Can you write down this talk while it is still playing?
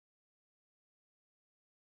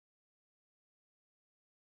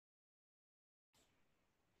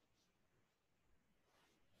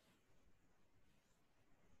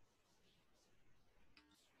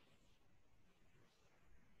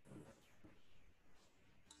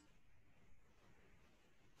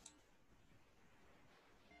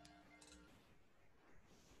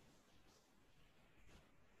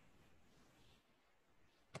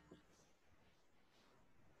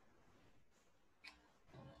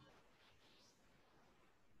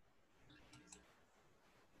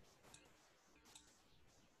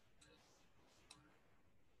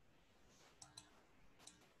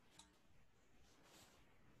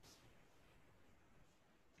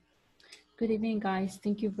Good evening, guys.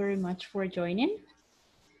 Thank you very much for joining.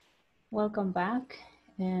 Welcome back.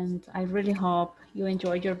 And I really hope you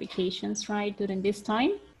enjoyed your vacations, right, during this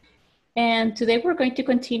time. And today we're going to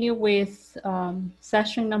continue with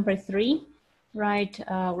session number 3, right?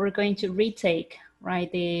 We're going to retake,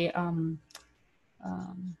 right, the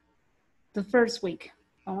first week.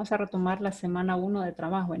 Vamos a retomar la semana 1 de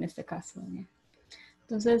trabajo en este caso.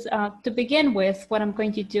 Entonces, to begin with, what I'm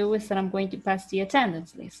going to do is that I'm going to pass the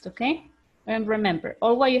attendance list, okay? And remember,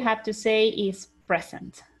 all what you have to say is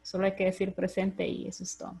present. Solo hay que decir presente y eso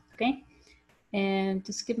es todo, okay? And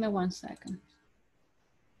just give me 1 second.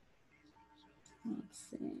 Let's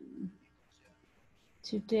see.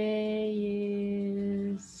 Today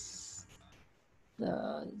is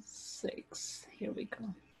the 6th. Here we go.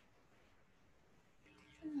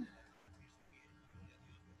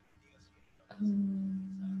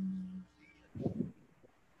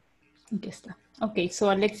 Aquí está. Okay, so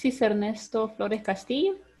Alexis Ernesto Flores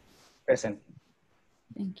Castillo. Present.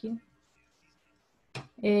 Thank you.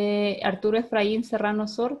 Arturo Efraín Serrano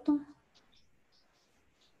Sorto.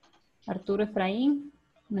 Arturo Efraín.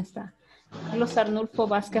 ¿Dónde está? Carlos Arnulfo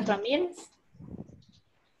Vázquez Ramírez.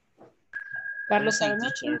 Carlos Present,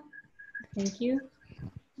 Arnulfo. teacher. Thank you.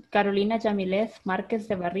 Carolina Yamilet Márquez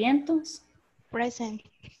de Barrientos. Present.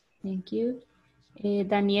 Thank you.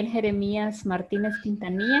 Daniel Jeremías Martínez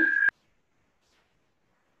Quintanilla.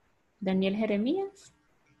 Daniel Jeremías.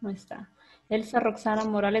 No está. Elsa Roxana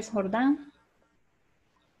Morales Jordán.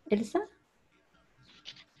 Elsa.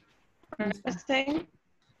 No está. Present.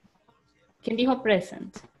 ¿Quién dijo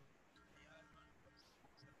present?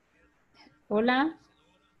 Hola.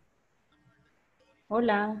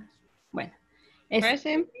 Hola. Bueno.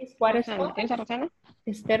 Present. Beatriz Juárez Roxana. Torres. ¿Tienes a Roxana?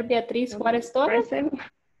 Esther Beatriz Juárez Torres. Present.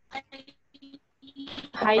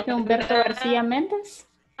 Jaime Humberto García Méndez.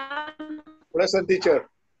 Present, teacher.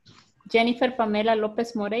 Jennifer Pamela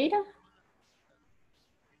López Moreira.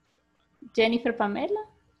 Jennifer Pamela.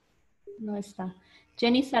 No está.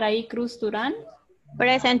 Jenny Saraí Cruz Durán.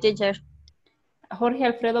 Present, teacher. Jorge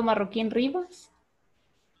Alfredo Marroquín Rivas.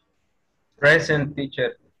 Present,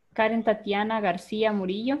 teacher. Karen Tatiana García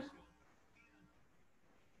Murillo.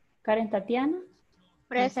 Karen Tatiana.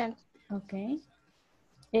 Present. Ok.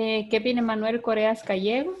 Kevin Emanuel Coreas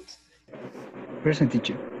Gallegos. Present,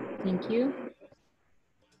 teacher. Thank you.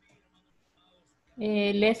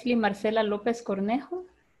 Leslie Marcela López Cornejo.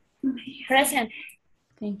 Present.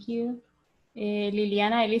 Thank you.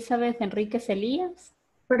 Liliana Elizabeth Enríquez Elías.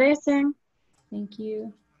 Present. Thank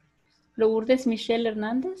you. Lourdes Michelle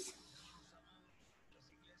Hernández.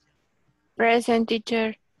 Present,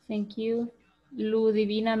 teacher. Thank you.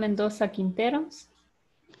 Ludivina Mendoza Quinteros.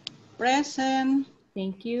 Present.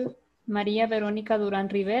 Thank you. María Verónica Durán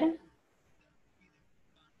Rivera.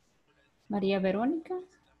 María Verónica.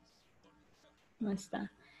 No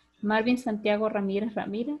está. Marvin Santiago Ramírez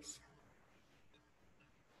Ramírez.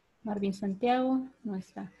 Marvin Santiago. No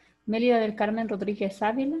está. Mélida del Carmen Rodríguez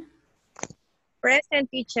Ávila. Present,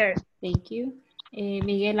 teacher. Thank you.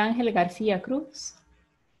 Miguel Ángel García Cruz.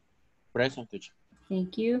 Present, teacher.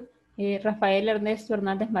 Thank you. Rafael Ernesto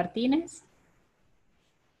Hernández Martínez.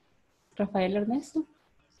 Rafael Ernesto.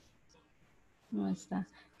 No está.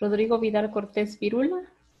 Rodrigo Vidal Cortés Virula.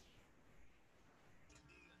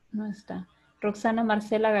 No está. Roxana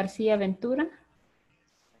Marcela García Ventura.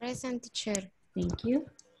 Present, teacher. Thank you.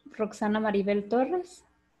 Roxana Maribel Torres.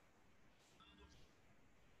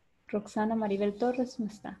 Roxana Maribel Torres no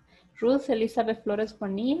está. Ruth Elizabeth Flores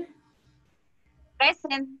Bonilla.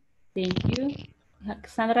 Present. Thank you.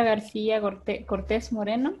 Sandra García Cortés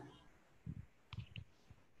Moreno.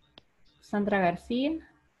 Sandra García.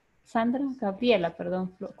 Sandra Gabriela,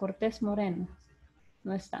 perdón, Cortés Moreno.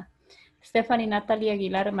 No está. Stephanie Natalie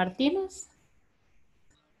Aguilar Martínez.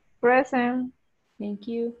 Present. Thank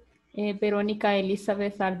you. Verónica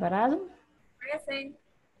Elizabeth Alvarado. Present.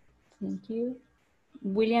 Thank you.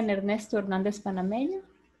 William Ernesto Hernández Panameño.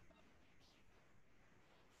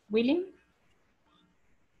 William.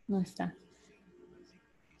 No está.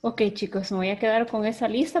 Ok, chicos, me voy a quedar con esa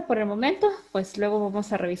lista por el momento. Pues luego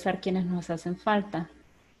vamos a revisar quiénes nos hacen falta.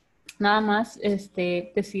 Nada más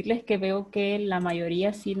decirles que veo que la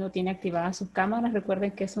mayoría sí no tiene activadas sus cámaras.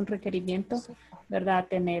 Recuerden que es un requerimiento, ¿verdad?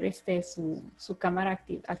 Tener su cámara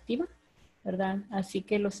activa, ¿verdad? Así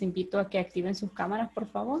que los invito a que activen sus cámaras, por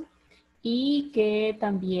favor. Y que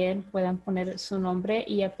también puedan poner su nombre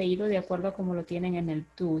y apellido de acuerdo a como lo tienen en el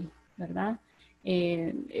TUI, ¿verdad?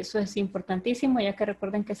 Eso es importantísimo, ya que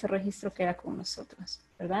recuerden que ese registro queda con nosotros,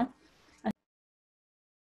 ¿verdad?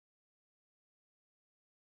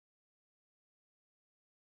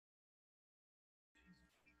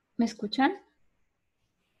 ¿Me escuchan?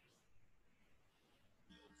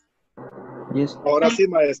 Yes. Ahora sí,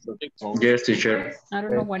 maestro. Yes, teacher. I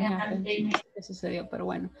don't know what happened. ¿Qué sucedió? Pero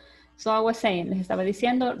bueno. So I was saying, les estaba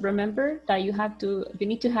diciendo, remember that you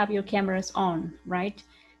need to have your cameras on, right?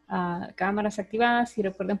 Cámaras activadas y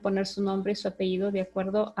recuerden poner su nombre y su apellido de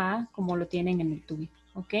acuerdo a como lo tienen en el tuyo,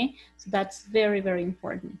 okay? So that's very, very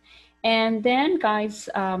important. And then, guys,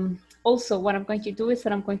 also what I'm going to do is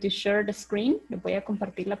that I'm going to share the screen. Le voy a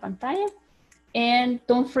compartir la pantalla. And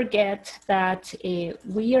don't forget that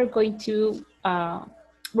we're going to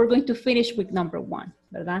finish week number 1,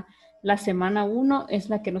 ¿verdad? La semana 1 es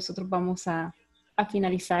la que nosotros vamos a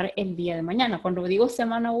finalizar el día de mañana. Cuando digo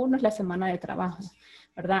semana 1 es la semana de trabajo,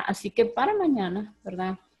 ¿verdad? Así que para mañana,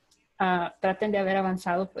 ¿verdad? Traten de haber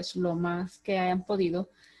avanzado pues lo más que hayan podido.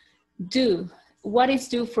 Do. What is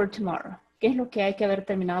due for tomorrow? ¿Qué es lo que hay que haber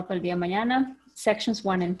terminado para el día de mañana? Sections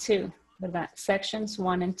 1 and 2. ¿Verdad? Sections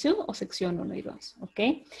 1 and 2 o sección 1 y 2, ¿ok?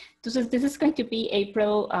 Entonces, this is going to be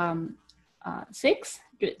April 6.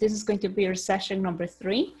 This is going to be your session number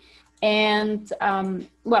 3. And,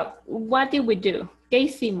 well, what did we do? ¿Qué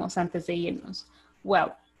hicimos antes de irnos?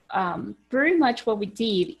 Well, pretty much what we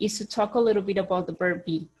did is to talk a little bit about the verb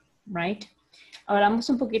be, right?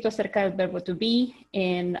 Hablamos un poquito acerca del verbo to be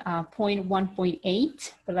en point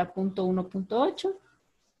 1.8, ¿verdad? Punto 1.8.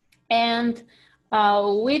 And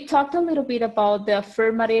we talked a little bit about the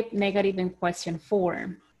affirmative, negative, and question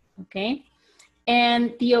form, okay?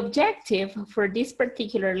 And the objective for this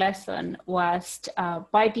particular lesson was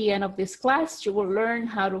by the end of this class, you will learn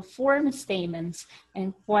how to form statements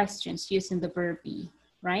and questions using the verb be,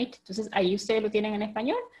 right? Entonces, ahí ustedes lo tienen en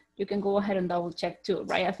español. You can go ahead and double check too,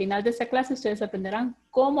 right? Al final de esta clase, ustedes aprenderán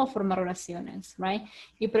cómo formar oraciones, right?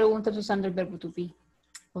 Y preguntas usando el verbo to be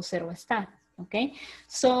o ser o estar. Okay,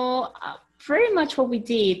 so pretty much what we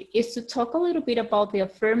did is to talk a little bit about the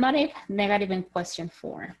affirmative, negative, and question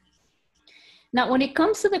form. Now, when it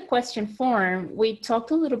comes to the question form, we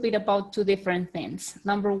talked a little bit about 2 different things.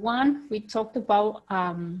 Number 1, we talked about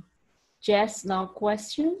yes, no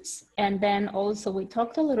questions. And then also we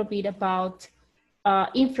talked a little bit about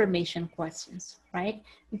information questions, right?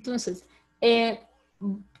 Entonces,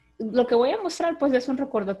 lo que voy a mostrar pues es un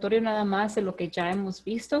recordatorio nada más de lo que ya hemos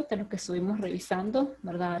visto, de lo que estuvimos revisando,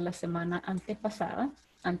 ¿verdad? La semana antepasada,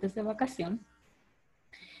 antes de vacación.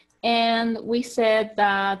 And we said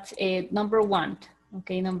that number 1,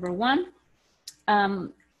 okay, number 1,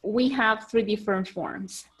 we have 3 different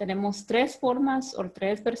forms. Tenemos 3 formas o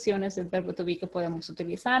 3 versiones del verbo to be que podemos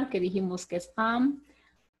utilizar, que dijimos que es am.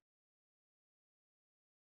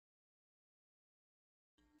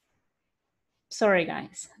 Sorry,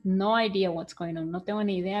 guys. No idea what's going on. No tengo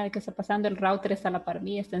ni idea de qué está pasando. El router está a la par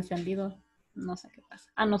mía, está encendido. No sé qué pasa.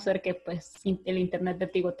 A no ser que pues el internet de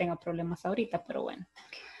Tigo tenga problemas ahorita, pero bueno.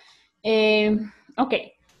 Ok,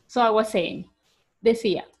 so I was saying.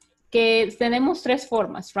 Decía que tenemos 3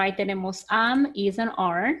 formas, right? Tenemos am, is, and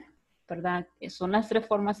are, ¿verdad? Son las 3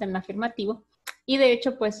 formas en el afirmativo. Y de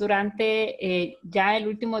hecho, pues durante ya el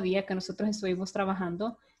último día que nosotros estuvimos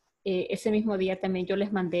trabajando, ese mismo día también yo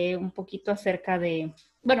les mandé un poquito acerca de,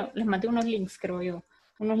 bueno, les mandé unos links, creo yo,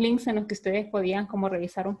 unos links en los que ustedes podían como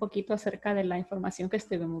revisar un poquito acerca de la información que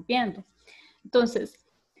estuvimos viendo. Entonces,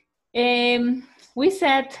 we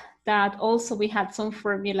said that also we had some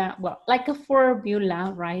formula, well, like a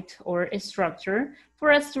formula, right, or a structure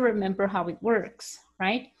for us to remember how it works,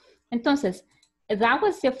 right? Entonces, that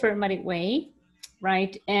was the affirmative way.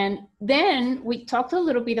 Right, and then we talked a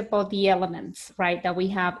little bit about the elements, right, that we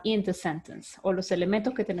have in the sentence, o los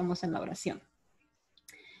elementos que tenemos en la oración.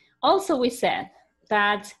 Also, we said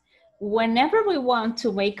that whenever we want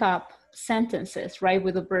to make up sentences, right,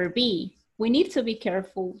 with the verb be, we need to be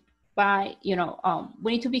careful by,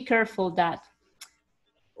 we need to be careful that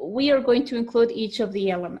we are going to include each of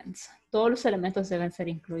the elements. Todos los elementos deben ser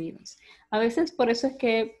incluidos. A veces por eso es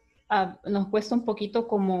que nos cuesta un poquito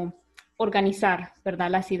como organizar,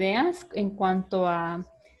 ¿verdad? Las ideas en cuanto a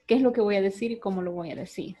qué es lo que voy a decir y cómo lo voy a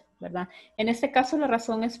decir, ¿verdad? En este caso la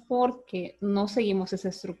razón es porque no seguimos esa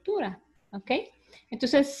estructura, ¿ok?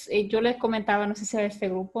 Entonces yo les comentaba, no sé si a este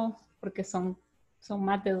grupo, porque son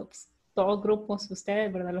más de 2 grupos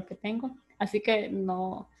ustedes, ¿verdad? Los que tengo. Así que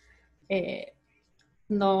no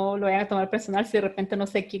lo vayan a tomar personal si de repente no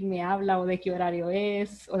sé quién me habla o de qué horario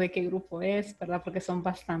es o de qué grupo es, ¿verdad? Porque son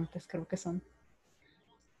bastantes, creo que son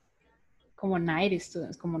como 90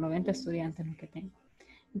 students, como 90 estudiantes los que tengo.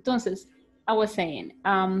 Entonces, I was saying,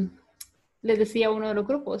 les decía uno de los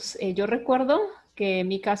grupos, yo recuerdo que en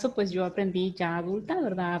mi caso, pues yo aprendí ya adulta,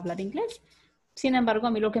 ¿verdad? A hablar inglés. Sin embargo, a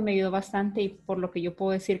mí lo que me ayudó bastante y por lo que yo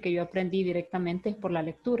puedo decir que yo aprendí directamente es por la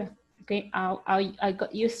lectura. Okay, I got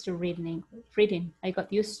used to reading. I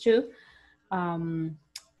got used to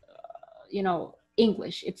you know,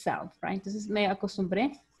 English itself, right? Entonces me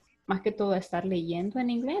acostumbré más que todo a estar leyendo en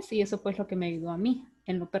inglés y eso fue lo que me ayudó a mí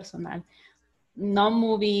en lo personal. No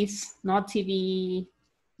movies, no TV,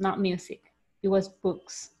 not music. It was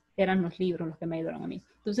books. Eran los libros los que me ayudaron a mí.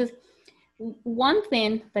 Entonces, one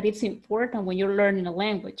thing that is important when you're learning a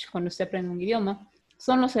language, cuando usted aprende un idioma,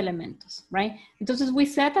 son los elementos, right? Entonces, we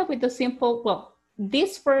set up with the simple, well,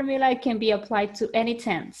 this formula can be applied to any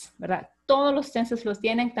tense, ¿verdad? Todos los tenses los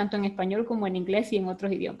tienen, tanto en español como en inglés y en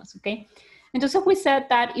otros idiomas, ¿ok? Entonces, we said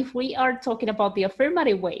that if we are talking about the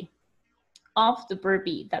affirmative way of the verb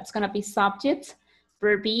be, that's going to be subject,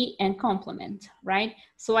 verb be, and complement, right?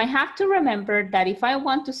 So I have to remember that if I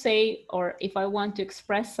want to say, or if I want to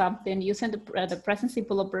express something using the present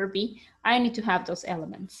simple of verb be, I need to have those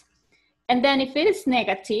elements. And then if it is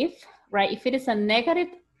negative, right? If it is a negative,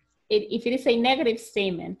 if it is a negative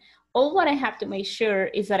statement, all what I have to make sure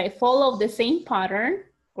is that I follow the same pattern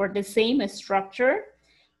or the same structure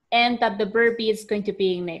and that the verb be is going to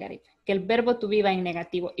be in negative, que el verbo to be va en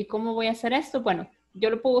negativo. ¿Y cómo voy a hacer esto? Bueno, yo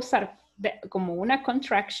lo puedo usar como una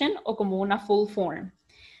contraction o como una full form.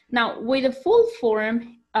 Now, with the full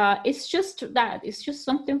form, it's just that, it's just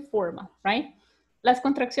something formal, right? Las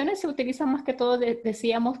contracciones se utilizan más que todo,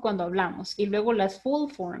 decíamos, cuando hablamos, y luego las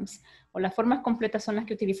full forms o las formas completas son las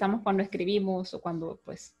que utilizamos cuando escribimos o cuando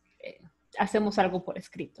pues hacemos algo por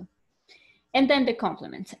escrito. And then the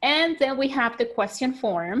complement. And then we have the question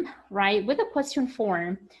form, right? With the question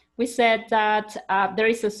form, we said that there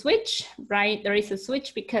is a switch, right? There is a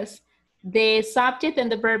switch because the subject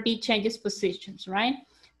and the verb be changes positions, right?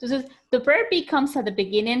 Entonces, the verb be comes at the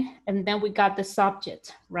beginning and then we got the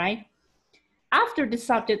subject, right? After the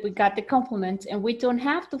subject, we got the complement and we don't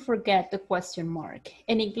have to forget the question mark.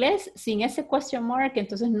 En inglés, sin ese question mark,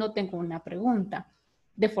 entonces no tengo una pregunta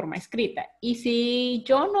de forma escrita. Y si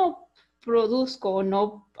yo no produzco,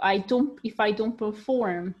 no, if I don't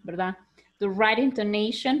perform, ¿verdad? The right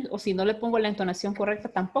intonation, o si no le pongo la entonación correcta,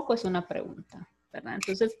 tampoco es una pregunta, ¿verdad?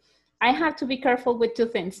 Entonces, I have to be careful with two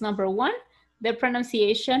things. Number one, the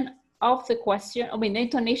pronunciation of the question, I mean, the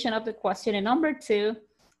intonation of the question, and number two,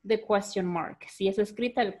 the question mark. Si es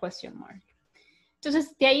escrita, el question mark.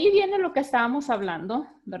 Entonces, de ahí viene lo que estábamos hablando,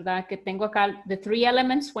 ¿verdad? Que tengo acá the three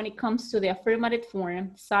elements when it comes to the affirmative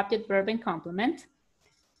form, subject, verb, and complement.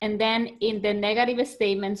 And then in the negative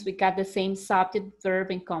statements, we got the same subject, verb,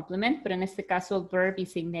 and complement, pero en este caso el verb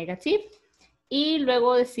is in negative. Y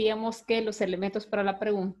luego decíamos que los elementos para la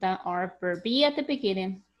pregunta are verb be at the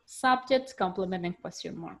beginning, subject, complement, and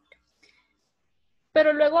question mark.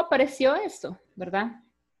 Pero luego apareció esto, ¿verdad?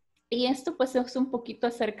 Y esto pues es un poquito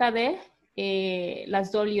acerca de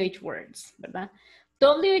las WH words, ¿verdad?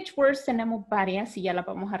 WH words tenemos varias y ya las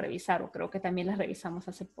vamos a revisar, o creo que también las revisamos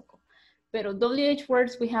hace poco. Pero WH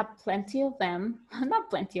words, we have plenty of them. Not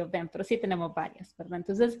plenty of them, pero sí tenemos varias, ¿verdad?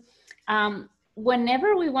 Entonces,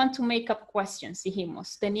 whenever we want to make up questions,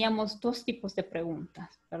 dijimos, teníamos dos tipos de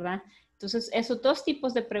preguntas, ¿verdad? Entonces, esos dos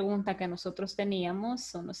tipos de preguntas que nosotros teníamos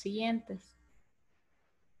son los siguientes.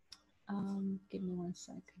 Give me one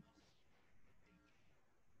second.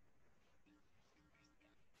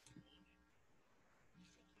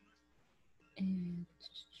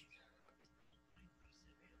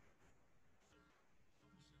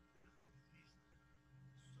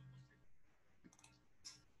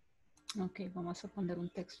 Ok, vamos a poner un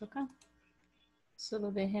texto acá.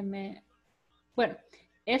 Solo déjeme... Bueno,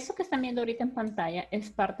 eso que están viendo ahorita en pantalla es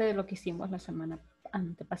parte de lo que hicimos la semana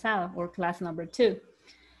antepasada, o class number 2,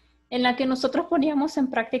 en la que nosotros poníamos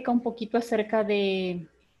en práctica un poquito acerca de,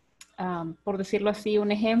 por decirlo así,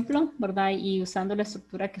 un ejemplo, ¿verdad? Y usando la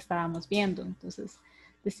estructura que estábamos viendo. Entonces,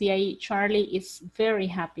 decía ahí, Charlie is very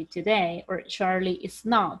happy today, or Charlie is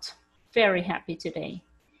not very happy today.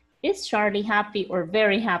 Is Charlie happy or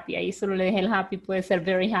very happy? Ahí solo le dejé el happy, puede ser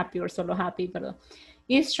very happy or solo happy, perdón.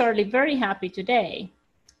 Is Charlie very happy today?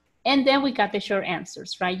 And then we got the short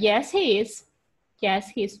answers, right? Yes, he is. Yes,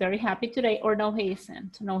 he is very happy today, or no, he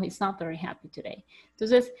isn't. No, he's not very happy today.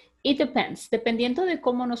 Entonces, it depends. Dependiendo de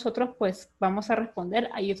cómo nosotros, pues, vamos a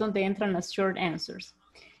responder, ahí es donde entran las short answers.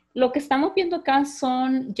 Lo que estamos viendo acá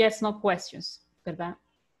son yes, no questions, ¿verdad?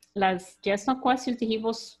 Las yes, no questions,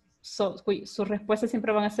 dijimos, sus respuestas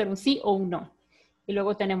siempre van a ser un sí o un no. Y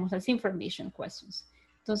luego tenemos las information questions.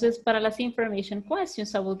 Entonces, para las information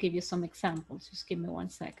questions, I will give you some examples. Just give me one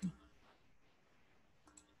second.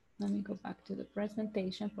 Let me go back to the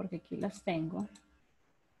presentation porque aquí las tengo.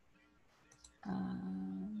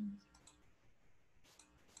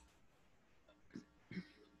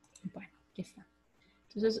 Bueno, aquí está.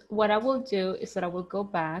 Entonces, what I will do is that I will go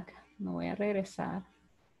back. Me voy a regresar.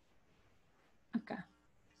 Acá.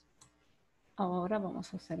 ahora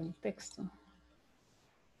vamos a hacer un texto.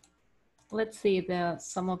 Let's see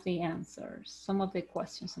some of the answers, some of the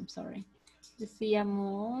questions, I'm sorry.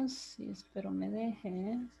 Decíamos, y espero me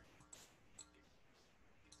deje.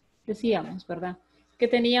 Decíamos, ¿verdad? Que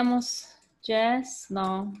teníamos yes,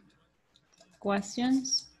 no,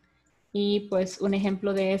 questions. Y pues un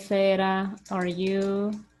ejemplo de ese era, are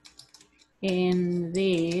you in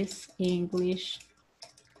this English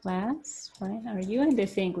class? Right? Are you in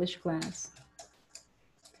this English class?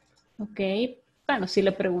 Ok. Bueno, si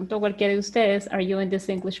le pregunto a cualquiera de ustedes, are you in this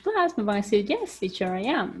English class? Me van a decir, yes, teacher, I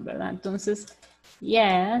am, ¿verdad? Entonces,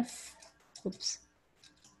 yes, oops,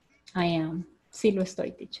 I am. Sí lo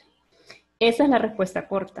estoy, teacher. Esa es la respuesta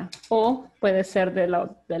corta. O puede ser de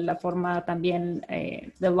la forma también,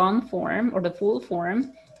 the long form o the full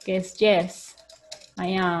form, que es yes,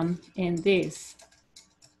 I am in this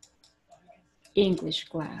English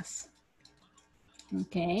class.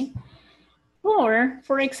 Okay. Or,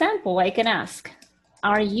 for example, I can ask,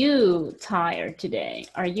 are you tired today?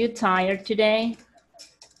 Are you tired today?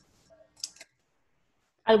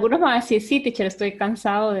 Algunos van a decir, sí, teacher, estoy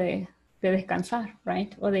cansado de descansar,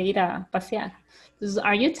 right? O de ir a pasear. Entonces,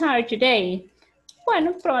 are you tired today?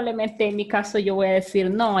 Bueno, probablemente en mi caso yo voy a decir,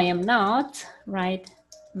 no, I am not, right?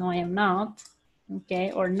 No, I am not.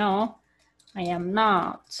 Okay, or no, I am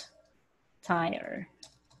not tired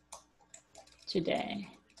today.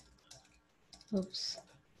 Oops.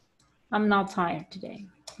 I'm not tired today.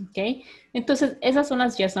 Ok. Entonces, esas son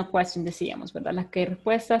las yes, no question, decíamos, ¿verdad? Las que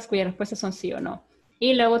respuestas, cuyas respuestas son sí o no.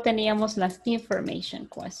 Y luego teníamos las information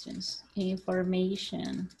questions.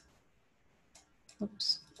 Information.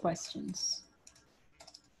 Oops. Questions.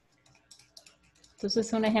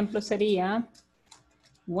 Entonces, un ejemplo sería,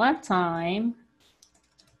 what time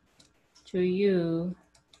did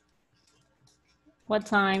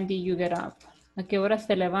you get up? ¿A qué horas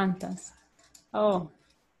te levantas? Oh,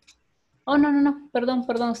 no, perdón,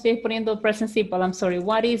 estoy poniendo present simple, I'm sorry.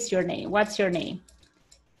 What is your name? What's your name?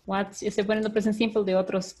 Estoy poniendo present simple de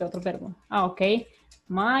otro verbo. Ok.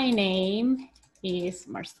 My name is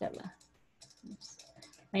Marcela.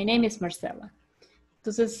 My name is Marcela.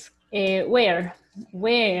 Entonces, where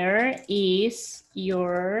is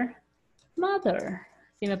your mother?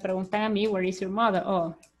 Si me preguntan a mí, where is your mother?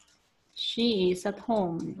 Oh, she is at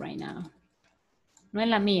home right now. No en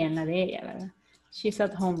la mía, en la de ella, ¿verdad? She's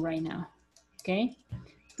at home right now. Okay.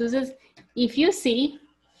 Entonces, if you see,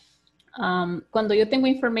 cuando yo tengo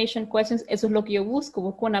information questions, eso es lo que yo busco.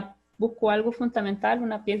 Busco algo fundamental,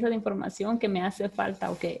 una pieza de información que me hace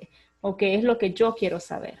falta o que es lo que yo quiero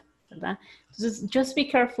saber, ¿verdad? Entonces, just be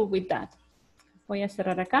careful with that. Voy a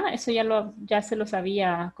cerrar acá. Eso ya se los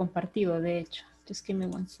había compartido, de hecho. Just give me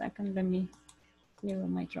 1 second. Let me clear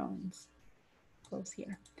my drawings. Close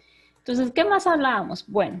here. Entonces, ¿qué más hablábamos?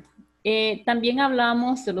 Bueno, también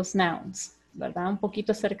hablamos de los nouns, ¿verdad? Un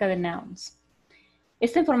poquito acerca de nouns.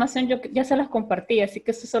 Esta información yo ya se las compartí, así que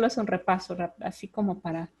esto solo es un repaso, así como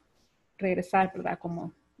para regresar, ¿verdad?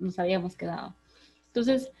 Como nos habíamos quedado.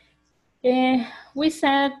 Entonces, we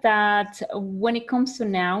said that when it comes to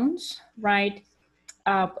nouns, right,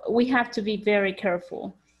 we have to be very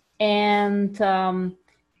careful. And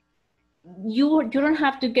you don't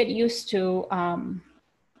have to get used to,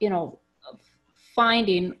 you know,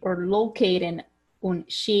 finding or locating un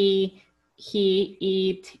she, he,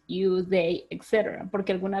 it, you, they, etc.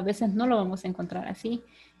 Porque algunas veces no lo vamos a encontrar así.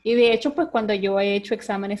 Y de hecho, pues cuando yo he hecho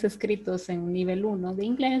exámenes escritos en nivel 1 de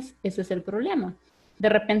inglés, ese es el problema. De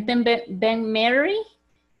repente ven Mary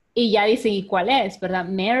y ya dicen, ¿y cuál es? ¿Verdad?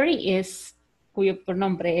 Mary es, cuyo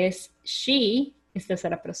pronombre es she, es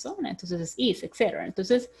tercera persona, entonces es is, etc.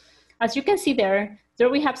 Entonces, as you can see there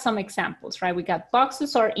we have some examples, right? We got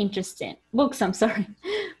boxes are interesting. Books, I'm sorry.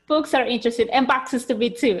 Books are interesting and boxes to be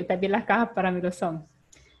too. También las cajas para mí lo son.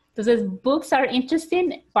 Entonces, books are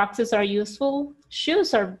interesting, boxes are useful,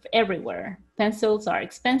 shoes are everywhere, pencils are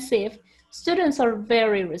expensive, students are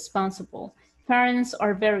very responsible, parents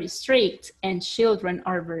are very strict, and children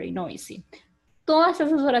are very noisy. Todas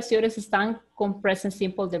esas oraciones están con present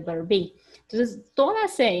simple de verb be. Entonces,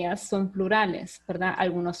 todas ellas son plurales, ¿verdad?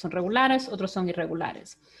 Algunos son regulares, otros son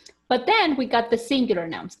irregulares. But then we got the singular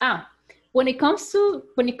nouns. When it comes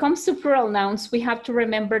to plural nouns, we have to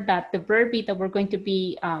remember that the verb be that we're going to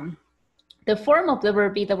be, the form of the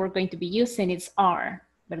verb be that we're going to be using is are,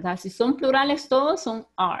 ¿verdad? Si son plurales, todos son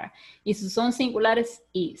are. Y si son singulares,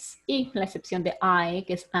 is. Y la excepción de I,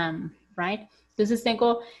 que es am, right? Entonces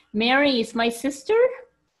tengo, Mary is my sister,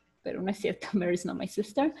 pero no es cierto, Mary is not my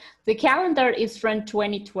sister. The calendar is from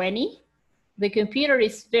 2020. The computer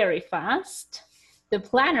is very fast. The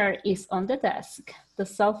planner is on the desk. The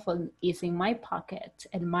cell phone is in my pocket.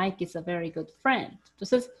 And Mike is a very good friend.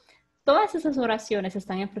 Entonces, todas esas oraciones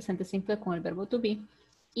están en presente simple con el verbo to be.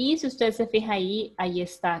 Y si usted se fija ahí, ahí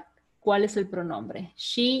está cuál es el pronombre.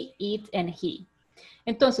 She, it, and he.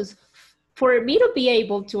 Entonces, for me to be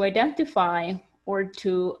able to identify or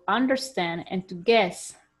to understand and to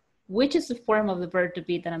guess which is the form of the verb to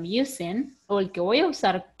be that I'm using, o el que voy a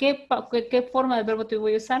usar, ¿qué forma de verbo to be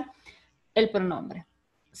voy a usar? El pronombre.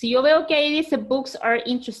 Si yo veo que ahí dice books are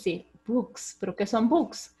interested, books, ¿pero qué son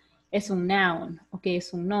books? Es un noun, ok,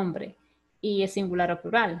 es un nombre. Y es singular o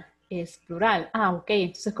plural, es plural. Ah, ok,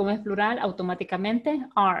 entonces como es plural, automáticamente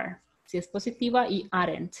are, si es positiva, y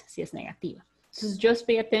aren't, si es negativa. Entonces just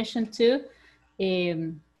pay attention to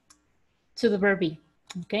the verb be,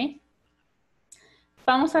 ok.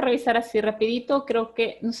 Vamos a revisar así rapidito, creo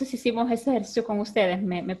que, no sé si hicimos ese ejercicio con ustedes,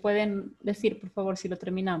 me pueden decir por favor si lo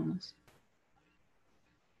terminamos.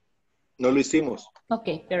 No lo hicimos.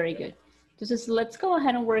 Okay, very good. Entonces, let's go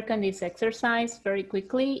ahead and work on this exercise very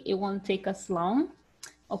quickly. It won't take us long.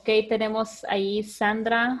 Okay, tenemos ahí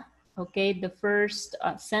Sandra, okay, the first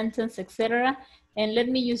sentence, etc. And let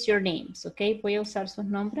me use your names, okay? Voy a usar sus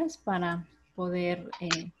nombres para poder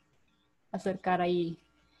acercar ahí.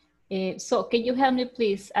 So, can you help me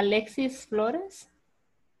please, Alexis Flores?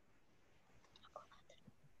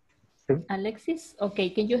 Sí. Alexis,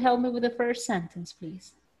 okay, can you help me with the first sentence,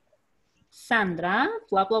 please? Sandra,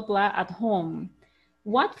 blah, blah, blah, at home.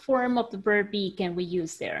 What form of the verb be can we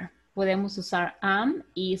use there? Podemos usar am,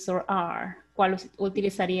 is, or are. ¿Cuál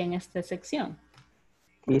utilizaría en esta sección?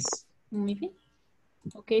 Is. Muy bien.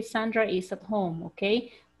 Okay, Sandra is at home,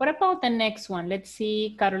 okay. What about the next one? Let's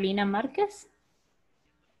see, Carolina Marquez.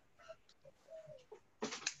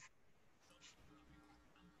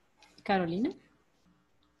 Carolina.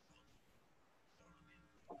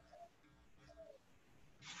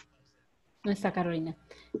 No está Carolina.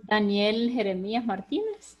 Daniel Jeremías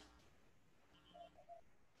Martínez.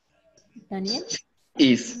 Daniel.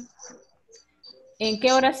 Is. ¿En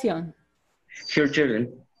qué oración? Her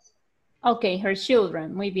children. Okay, her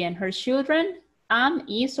children. Muy bien. Her children, am,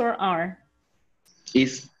 is, or are.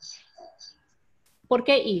 Is. ¿Por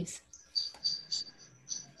qué is?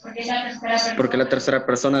 Porque la tercera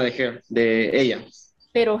persona de her, de ella.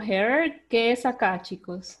 Pero her, ¿qué es acá,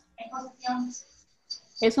 chicos?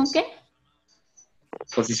 ¿Es un qué?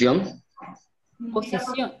 Posición.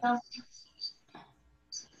 Posición.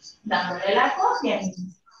 Dándole la copia.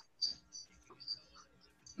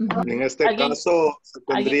 En este ¿Alguien? caso, se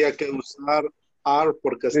tendría que usar are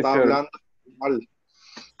porque está Teacher. hablando igual.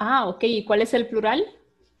 Ah, ok. ¿Y cuál es el plural?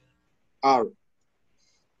 Are.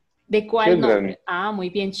 ¿De cuál Children. nombre? Ah, muy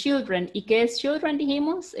bien. Children. ¿Y qué es children,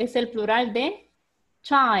 dijimos? Es el plural de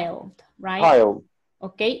child, right? Child.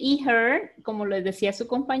 Ok. Y her, como les decía su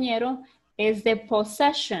compañero, es de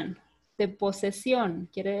possession, de posesión.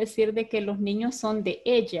 Quiere decir de que los niños son de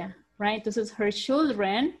ella, right? Entonces, her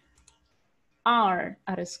children are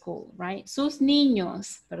at school, right? Sus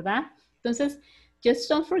niños, ¿verdad? Entonces, just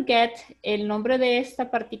don't forget, el nombre de esta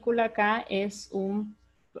partícula acá es un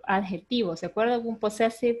adjetivo, ¿se acuerdan? Un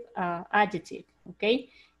possessive adjective, ¿ok?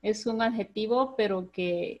 Es un adjetivo, pero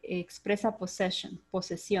que expresa possession,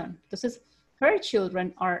 posesión. Entonces, her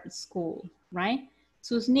children are at school, right?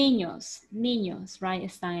 Sus niños, right,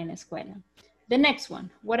 están en la escuela. The next one,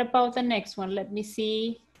 what about the next one? Let me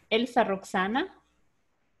see, Elsa Roxana.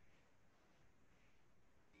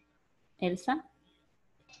 Elsa?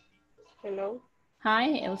 Hello.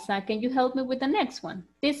 Hi, Elsa. Can you help me with the next one?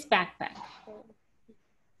 This backpack.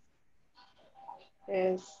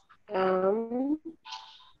 Yes.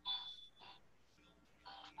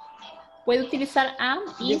 ¿Puede utilizar am,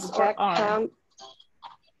 is, or are?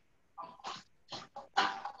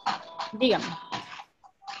 Dígame.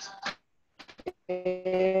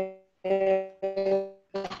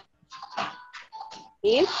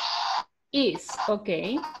 Is,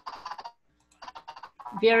 okay.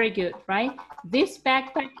 Very good, right? This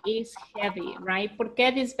backpack is heavy, right? ¿Por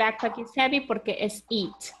qué this backpack is heavy? Porque es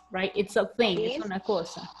it, right? It's a thing, es una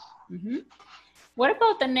cosa. What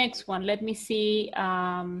about the next one? Let me see.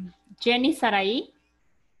 Jenny Sarai.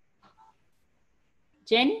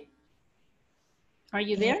 Jenny? Are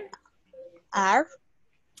you there? Are.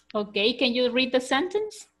 Okay, can you read the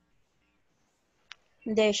sentence?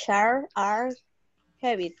 The chairs are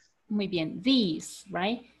heavy. Muy bien, these,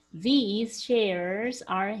 right? These chairs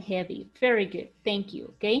are heavy. Very good, thank you,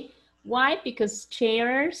 okay? Why? Because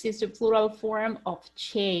chairs is the plural form of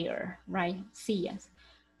chair, right? Sillas.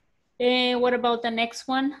 What about the next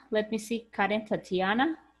one? Let me see, Karen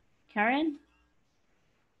Tatiana. Karen?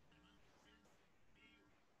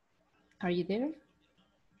 Are you there?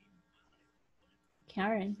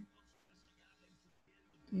 Karen.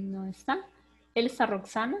 No está. Elsa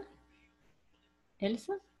Roxana.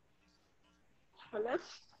 Elsa. Hola.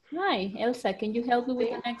 Hi, Elsa, can you help me with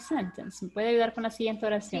Sí. the next sentence? ¿Me puede ayudar con la siguiente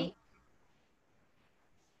oración? Sí.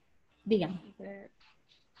 Dígame.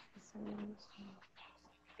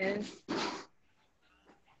 Es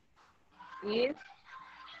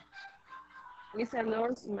is a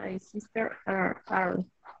nurse, my sister are.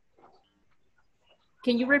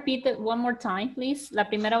 Can you repeat it one more time, please? La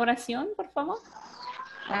primera oración, por favor.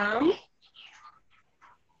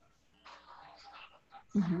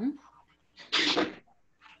 Ujú.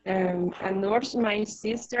 A nurse, my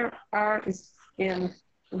sister are in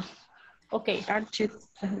Ok, Architect.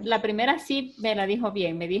 la primera sí me la dijo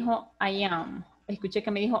bien, me dijo I am. Escuché que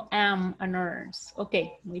me dijo am a nurse. Ok,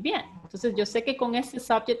 muy bien. Entonces yo sé que con este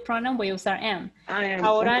subject pronoun voy a usar am. I am.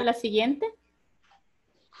 Ahora la siguiente.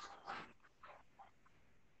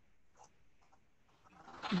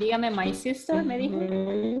 Dígame my sister, me dijo.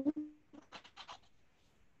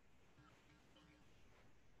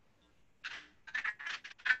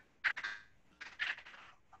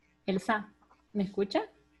 Elsa, ¿me escucha?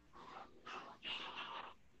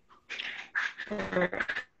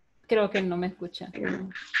 Creo que no me escucha.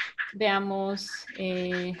 Veamos,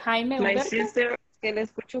 Jaime My Humberto. sister, que le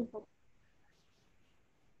escucho un poco.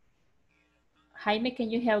 Jaime, can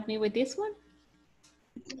you help me with this one?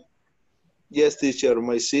 Yes, teacher.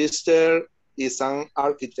 My sister is an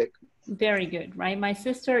architect. Very good, right? My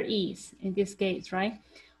sister is, in this case, right?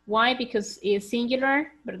 Why? Because it's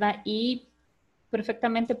singular, ¿verdad? Y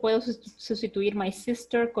perfectamente puedo sustituir my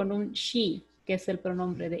sister con un she, que es el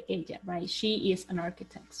pronombre de ella, right? She is an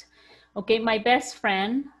architect. Okay, my best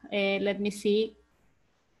friend, let me see.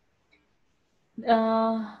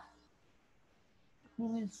 Who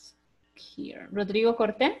is here? Rodrigo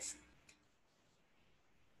Cortés.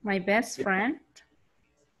 My best friend.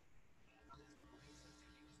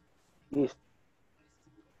 Yes.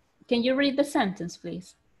 Can you read the sentence,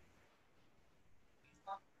 please?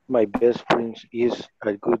 My best friend is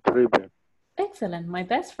a good driver. Excellent. My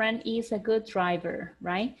best friend is a good driver,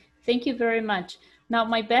 right? Thank you very much. Now,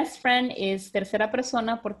 my best friend is tercera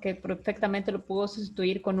persona porque perfectamente lo puedo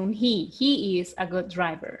sustituir con un he. He is a good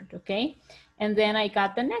driver, okay? And then I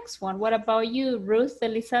got the next one. What about you, Ruth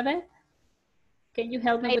Elizabeth? Can you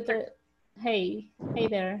help me with the... Hey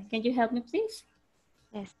there. Can you help me, please?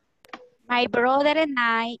 Yes. My brother and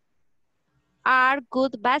I are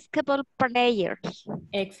good basketball players.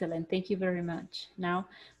 Excellent. Thank you very much. Now,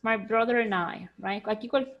 my brother and I, right? Aquí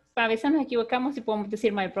a veces nos equivocamos y podemos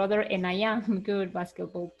decir my brother and I am good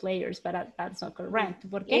basketball players, but that's not correct.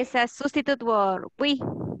 ¿Por qué? It's a substitute word, we.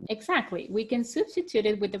 Exactly. We can substitute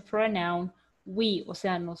it with the pronoun we, o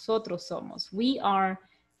sea, nosotros somos. We are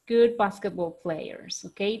good basketball players,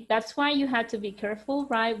 okay? That's why you have to be careful,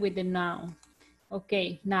 right, with the noun.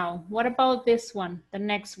 Okay, now, what about this one, the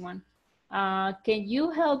next one? Can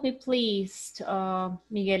you help me, please,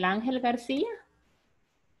 Miguel Ángel García?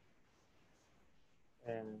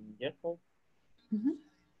 Yes, sir. Mm-hmm.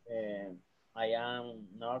 I am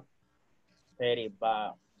not very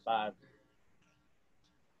bad, but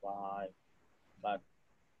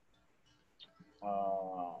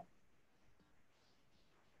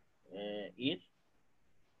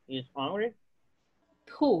is hungry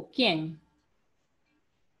Who? ¿Quién?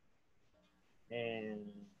 and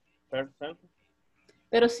first sentence.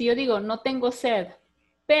 Pero si yo digo, no tengo sed,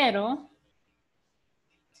 pero...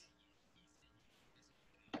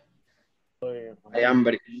 I am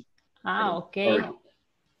very. Ah, ok.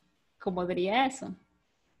 ¿Cómo diría eso?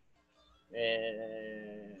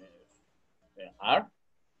 Are.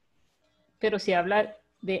 Pero si habla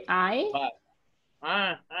de I... But,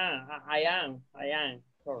 I am.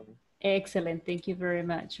 Sorry. Excellent, thank you very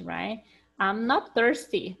much, right? I'm not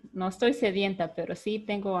thirsty, no estoy sedienta, pero sí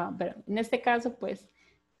tengo hambre. En este caso, pues,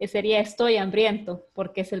 sería estoy hambriento,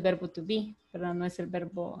 porque es el verbo to be, ¿verdad? No es el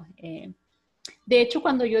verbo... De hecho,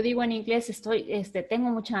 cuando yo digo en inglés, tengo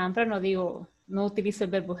mucha hambre, no utilizo el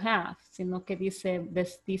verbo have, sino que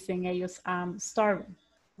dicen ellos, I'm starving,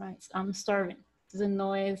 right? I'm starving. Entonces,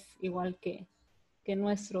 no es igual que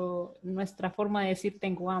nuestra forma de decir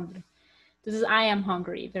tengo hambre. Entonces, I am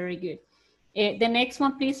hungry. Very good. The next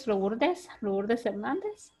one, please, Lourdes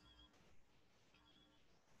Hernández.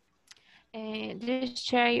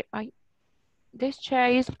 These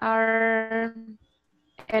chairs are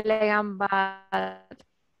elegant, but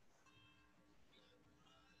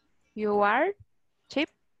you are cheap.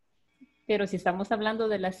 Pero si estamos hablando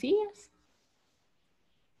de las sillas.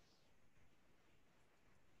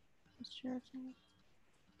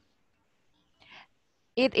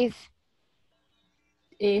 It is.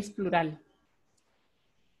 Es plural.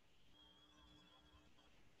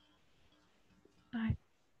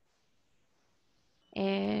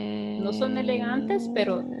 No son elegantes,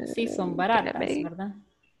 pero sí son baratas, ¿verdad?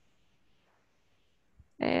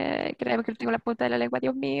 Créeme que tengo la punta de la lengua,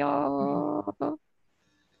 Dios mío.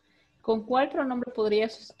 ¿Con cuál pronombre podría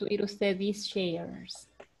sustituir usted these chairs?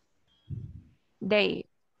 They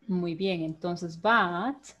Muy bien, entonces,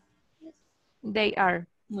 but. are.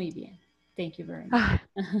 Muy bien. Thank you very much. Ah,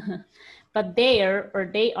 But they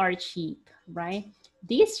are cheap, right?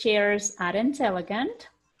 These chairs aren't elegant,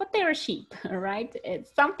 but they are cheap, right?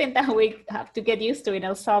 It's something that we have to get used to in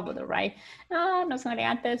El Salvador, right? Ah, no son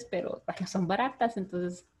elegantes, pero bueno, son baratas,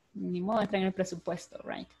 entonces ni modo entran en el presupuesto,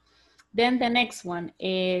 right? Then the next one,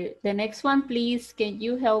 please, can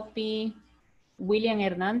you help me, William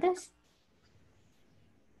Hernandez?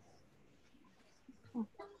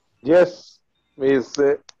 Yes, Miss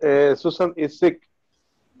Susan is sick.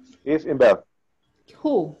 Is in bed.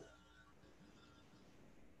 Who?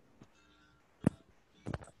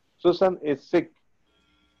 Susan is sick.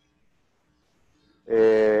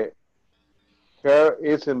 Her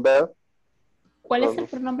is in bed. ¿Cuál es el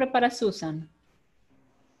pronombre para Susan?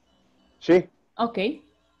 She. Okay.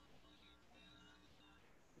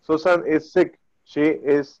 Susan is sick. She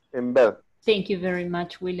is in bed. Thank you very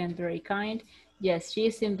much, William. Very kind. Yes, she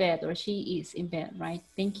is in bed, or she is in bed, right?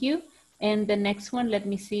 Thank you. And the next one, let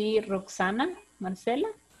me see, Roxana,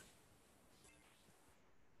 Marcela.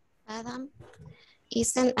 Adam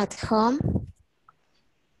isn't at home.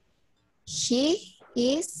 He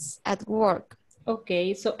is at work.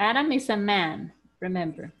 Okay, so Adam is a man,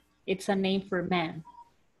 remember. It's a name for man.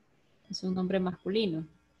 Es un nombre masculino.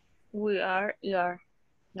 We are.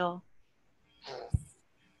 No.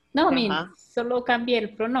 No, I mean, solo cambié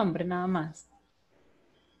el pronombre, nada más.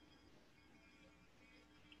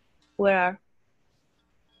 Where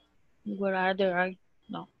are they?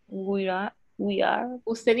 No. We are.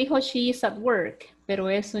 Usted dijo she is at work, pero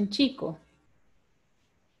es un chico.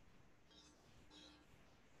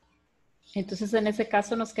 Entonces, en ese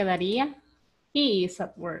caso nos quedaría he is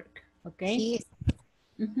at work, okay? He is.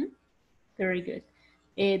 Very good.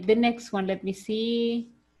 The next one, let me see.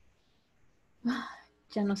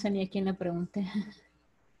 Ya no sé ni a quién le pregunté.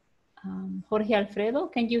 Jorge Alfredo,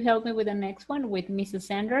 can you help me with the next one with Mrs.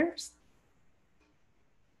 Sanders?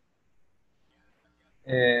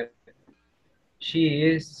 She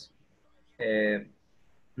is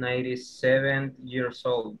 97 years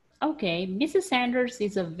old. Okay, Mrs. Sanders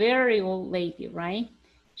is a very old lady, right?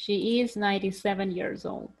 She is 97 years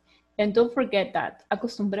old. And don't forget that.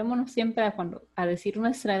 Acostumbrémonos siempre a decir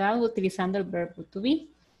nuestra edad utilizando el verbo to be.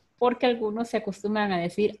 Porque algunos se acostumbran a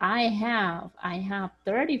decir, I have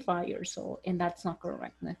 35 years old. And that's not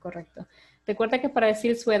correct, no es correcto. Recuerda que para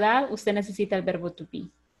decir su edad, usted necesita el verbo to be.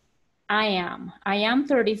 I am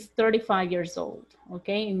 35 years old, ok,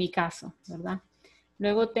 en mi caso, ¿verdad?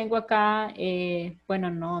 Luego tengo acá,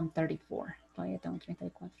 bueno, no, I'm 34, todavía tengo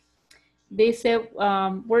 34. Dice,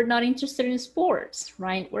 we're not interested in sports,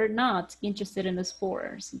 right? We're not interested in the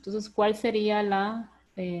sports. Entonces, ¿cuál sería la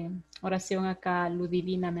oración acá,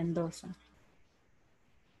 Ludivina Mendoza?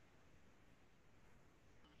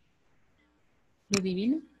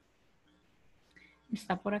 Ludivina,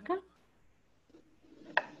 ¿está por acá?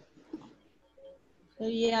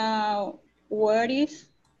 Sería, where is?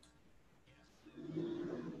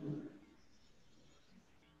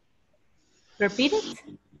 Repeat it.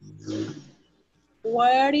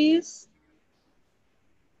 Where is?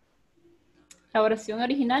 La oración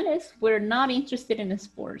original es, we're not interested in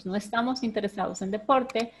sports. No estamos interesados en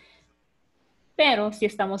deporte, pero sí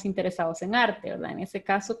estamos interesados en arte, ¿verdad? En ese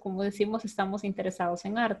caso, como decimos, estamos interesados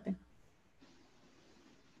en arte.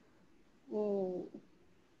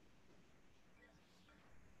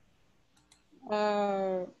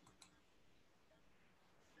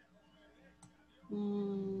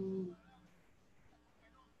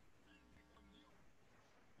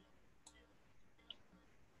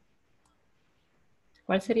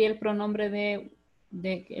 ¿Cuál sería el pronombre de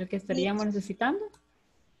el que estaríamos necesitando?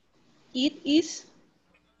 It is.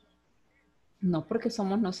 No, porque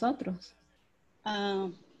somos nosotros.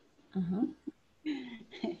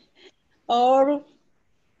 Or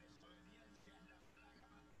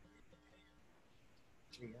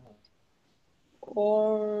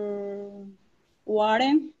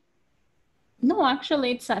Warren. No,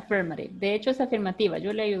 actually it's affirmative. De hecho es afirmativa.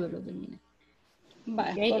 Yo le ayudo a los domina.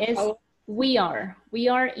 Okay, es we are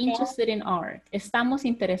interested in art. Estamos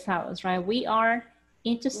interesados, right? We are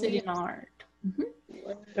interested in art.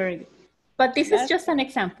 Very good. But this is just an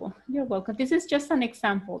example. You're welcome. This is just an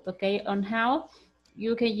example, okay, on how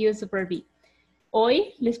you can use the verb be.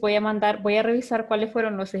 Hoy les voy a revisar cuáles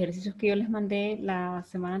fueron los ejercicios que yo les mandé la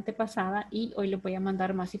semana antepasada y hoy les voy a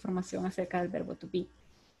mandar más información acerca del verbo to be.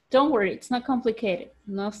 Don't worry, it's not complicated.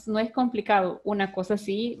 No es complicado. Una cosa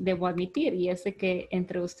sí debo admitir y es de que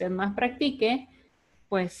entre usted más practique,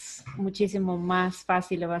 pues muchísimo más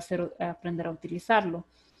fácil le va a ser aprender a utilizarlo.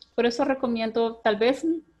 Por eso recomiendo, tal vez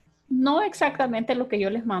no exactamente lo que yo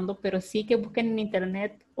les mando, pero sí que busquen en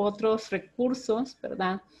internet otros recursos,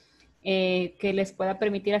 ¿verdad? Que les pueda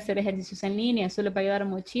permitir hacer ejercicios en línea. Eso les va a ayudar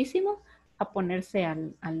muchísimo a ponerse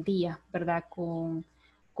al día, ¿verdad? Con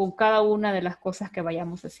cada una de las cosas que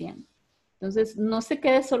vayamos haciendo. Entonces, no se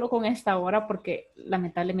quede solo con esta hora porque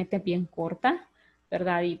lamentablemente es bien corta,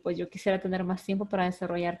 ¿verdad? Y pues yo quisiera tener más tiempo para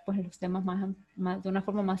desarrollar pues los temas más de una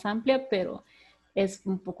forma más amplia, pero es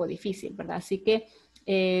un poco difícil, ¿verdad? Así que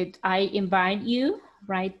I invite you,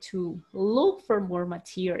 right, to look for more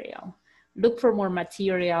material. Look for more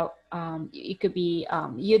material. It could be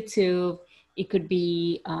YouTube. It could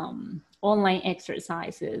be online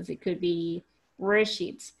exercises. It could be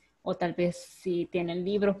worksheets. O tal vez si tienen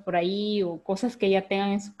libros por ahí o cosas que ya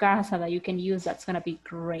tengan en su casa that you can use, that's going to be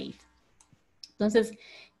great. Entonces,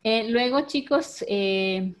 luego, chicos,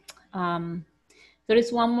 there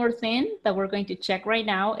is one more thing that we're going to check right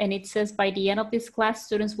now, and it says by the end of this class,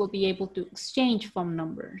 students will be able to exchange phone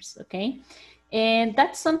numbers, okay? And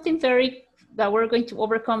that's something that we're going to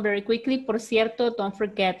overcome very quickly. Por cierto, don't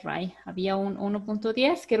forget, right? Había un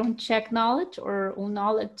 1.10 que era un check knowledge or un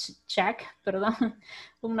knowledge check, perdón,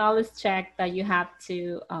 un knowledge check that you have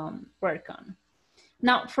to work on.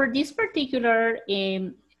 Now, for this particular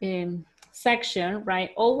section,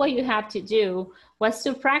 right, all what you have to do was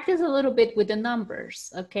to practice a little bit with the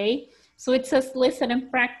numbers, okay? So it says listen and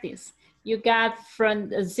practice. You got from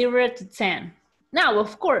 0 to 10. Now,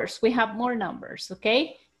 of course, we have more numbers,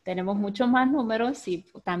 okay? Tenemos muchos más números y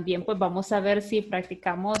también pues vamos a ver si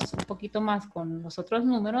practicamos un poquito más con los otros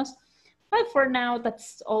números. But for now,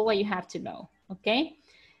 that's all what you have to know, okay?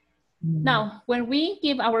 Now, when we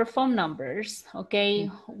give our phone numbers,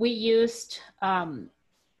 okay, we used,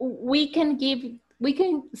 we can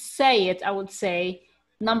say it, I would say,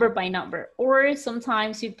 number by number, or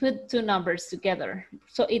sometimes you put two numbers together.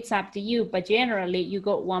 So it's up to you, but generally you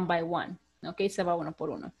go one by one. Okay, se va uno por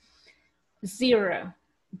uno. 0.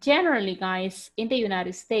 Generally, guys, in the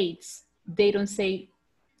United States, they don't say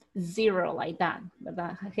 0 like that,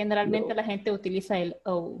 ¿verdad? Generalmente la gente utiliza el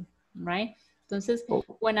O, right? Entonces,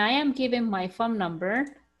 when I am giving my phone number,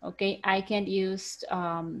 okay, I can use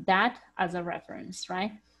that as a reference,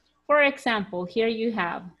 right? For example, here you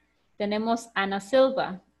have, tenemos Ana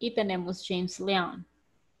Silva y tenemos James Leon.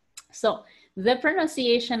 So, the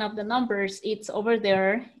pronunciation of the numbers, it's over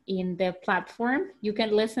there in the platform. You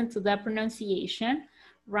can listen to the pronunciation,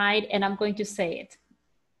 right? And I'm going to say it.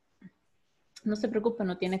 No se preocupe,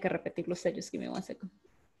 no tiene que repetirlo. Just give me 1 second.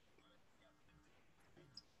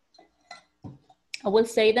 I will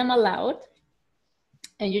say them aloud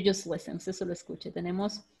and you just listen. Se solo escuche.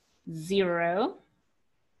 Tenemos 0,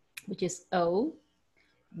 which is O,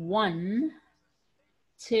 1,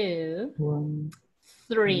 2,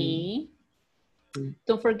 3.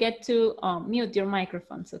 Don't forget to mute your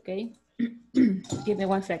microphones, okay? Give me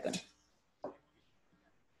 1 second.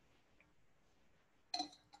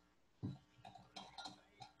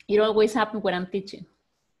 It always happens when I'm teaching.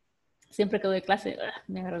 Siempre que doy clase,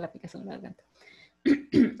 me agarro la aplicación en la garganta.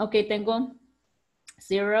 Ok, tengo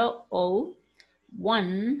 0, O,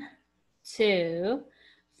 1, 2,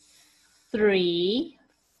 3,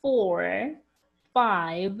 4,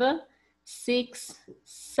 5, 6,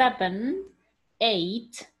 7,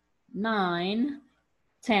 8, 9,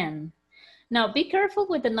 10. Now, be careful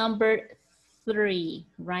with the number 3,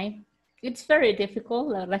 right? It's very difficult.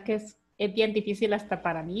 La verdad que es bien difícil hasta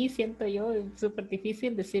para mí, siento yo, es súper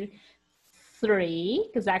difícil decir 3,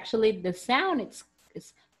 because actually the sound,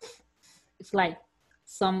 it's like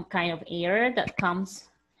some kind of air that comes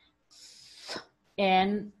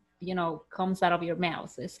and, you know, comes out of your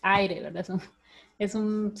mouth. Es aire, ¿verdad? Es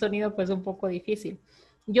un sonido pues un poco difícil.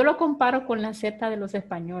 Yo lo comparo con la Z de los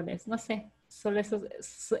españoles, no sé, solo esa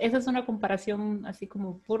es una comparación así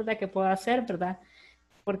como burda que puedo hacer, ¿verdad?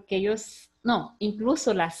 Porque ellos, no,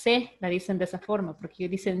 incluso la C la dicen de esa forma, porque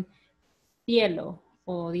ellos dicen cielo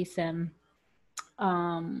o dicen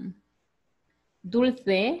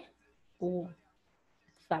dulce o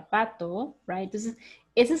zapato, right? Entonces,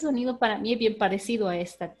 ese sonido para mí es bien parecido a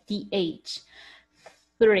esta TH,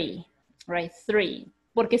 3, right? 3,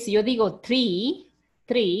 porque si yo digo tree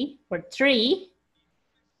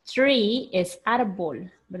es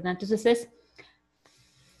árbol, ¿verdad? Entonces es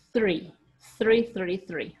 3,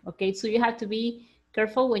 okay? So you have to be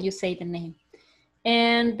careful when you say the name.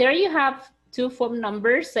 And there you have two phone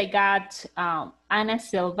numbers. I got Ana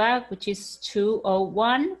Silva, which is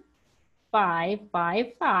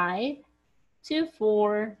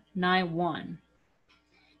 201-555-2491.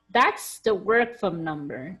 That's the work phone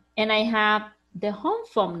number. And I have the home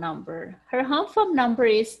phone number. Her home phone number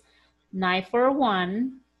is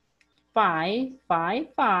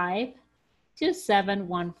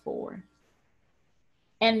 941-555-2714.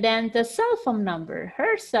 And then the cell phone number,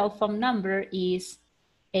 her cell phone number is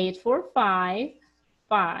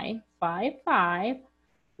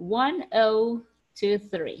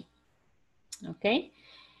 845-555-1023. Okay.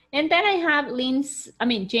 And then I have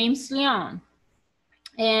James Leon.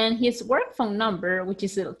 And his work phone number, which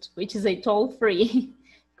is a toll-free,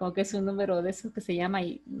 como que es un número de esos que se llama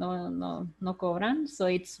y no cobran. So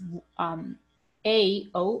it's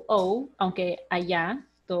AOO, aunque allá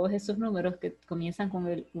todos esos números que comienzan con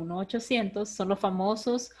el 1-800 son los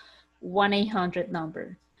famosos 1-800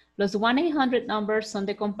 number. Los 1-800 numbers son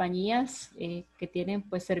de compañías que tienen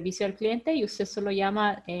pues servicio al cliente y usted solo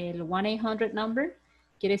llama el 1-800 number.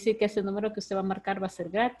 Quiere decir que ese número que usted va a marcar va a ser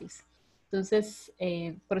gratis. Entonces,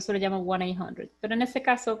 por eso lo llaman 1-800. Pero en este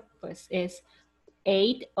caso, pues es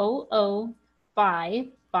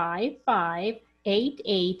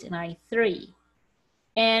 800-555-8893.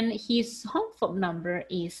 And his home phone number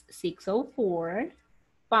is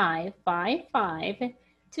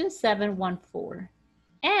 604-555-2714.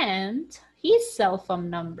 And his cell phone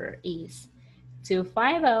number is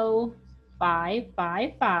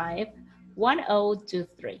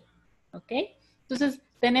 250-555-1023. ¿Ok? Entonces,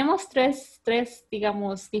 tenemos tres,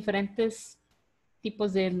 digamos, diferentes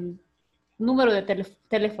tipos de número de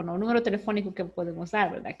teléfono, número telefónico que podemos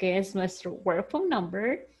dar, ¿verdad? Que es nuestro work phone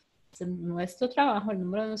number, es nuestro trabajo, el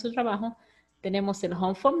número de nuestro trabajo. Tenemos el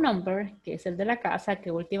home phone number, que es el de la casa,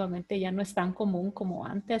 que últimamente ya no es tan común como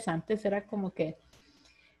antes. Antes era como que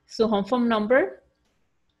su home phone number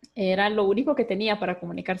era lo único que tenía para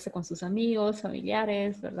comunicarse con sus amigos,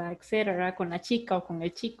 familiares, ¿verdad? Etcétera, con la chica o con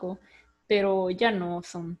el chico. Pero ya no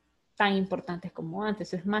son tan importantes como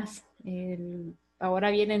antes. Es más, ahora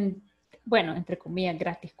vienen, bueno, entre comillas,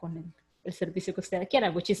 gratis con el servicio que usted quiera,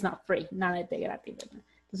 which is not free, nada es de gratis, ¿verdad?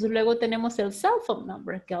 Entonces luego tenemos el cell phone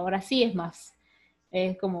number, que ahora sí es más,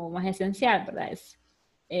 como más esencial, ¿verdad?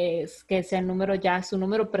 Es que sea el número ya, su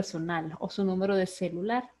número personal o su número de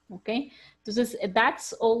celular, ¿ok? Entonces,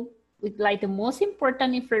 that's all, like the most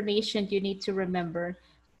important information you need to remember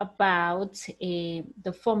about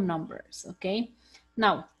the phone numbers, okay?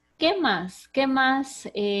 Now, ¿qué más? ¿Qué más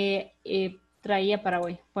traía para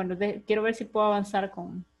hoy? Bueno, quiero ver si puedo avanzar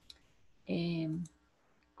con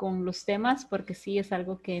los temas, porque sí es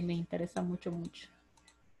algo que me interesa mucho.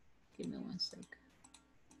 Give me one second.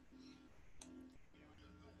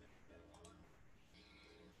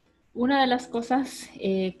 Una de las cosas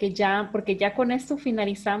que ya, porque ya con esto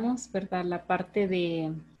finalizamos, ¿verdad? La parte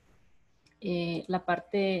de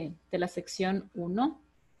la sección 1,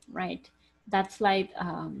 right? That's like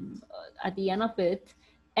at the end of it.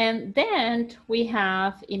 And then we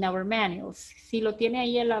have in our manuals. Si lo tiene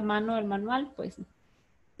ahí en la mano el manual, pues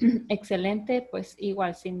excelente. Pues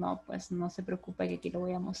igual, si no, pues no se preocupe que aquí lo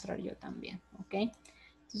voy a mostrar yo también, ¿ok?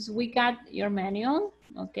 Entonces, we got your manual,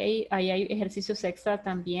 ¿ok? Ahí hay ejercicios extra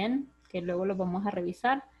también, que luego los vamos a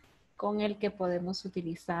revisar, con el que podemos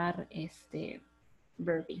utilizar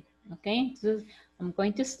Verb. Okay, so I'm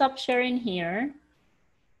going to stop sharing here.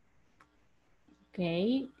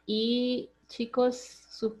 Okay, y chicos,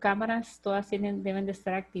 sus cámaras todas deben de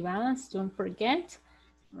estar activadas. Don't forget,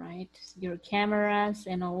 right? Your cameras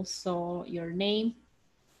and also your name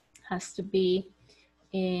has to be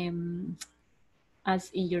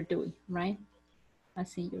as in your doing, right?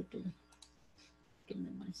 As in your doing. Give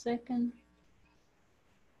me one second.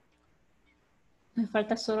 Me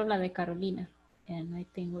falta solo la de Carolina. And I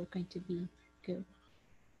think we're going to be good.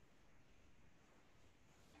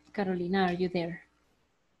 Carolina, are you there?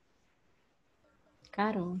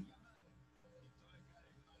 Carol.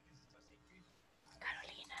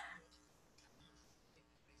 Carolina.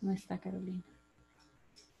 No está Carolina.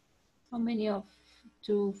 How many of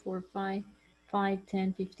 2, 4, 5, 5,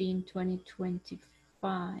 10, 15, 20,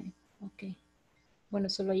 25? Ok. Bueno,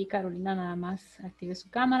 solo ahí Carolina nada más active su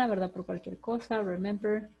cámara, ¿verdad? Por cualquier cosa.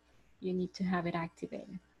 Remember, you need to have it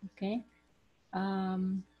activated, okay?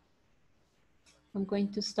 I'm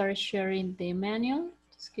going to start sharing the manual.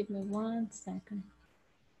 Just give me one second.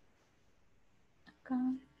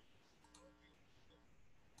 Acá.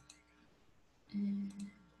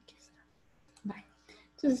 Aquí está. Bye.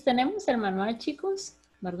 Entonces tenemos el manual, chicos,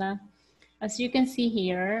 ¿verdad? As you can see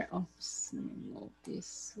here, oops, let me move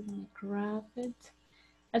this, let me grab it.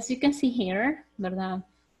 as you can see here, ¿verdad?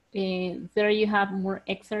 There you have more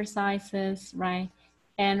exercises, right?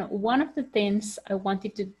 And one of the things I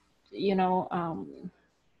wanted to, you know,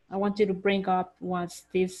 I wanted to bring up was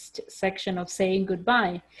this section of saying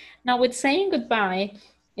goodbye. Now with saying goodbye,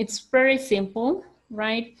 it's very simple,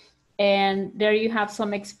 right? And there you have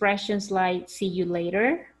some expressions like see you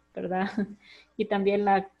later, ¿verdad? Y también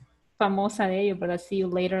la famosa de ellos, ¿verdad? See you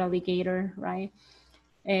later, alligator, right?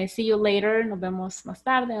 See you later, nos vemos más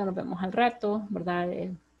tarde, nos vemos al rato, ¿verdad?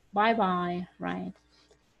 Bye bye, right?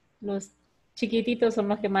 Los chiquititos son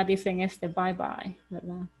los que más dicen bye bye,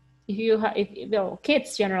 ¿verdad? Well,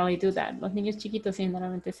 kids generally do that. Los niños chiquitos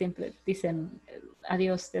generalmente siempre dicen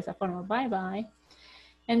adiós de esa forma, bye bye.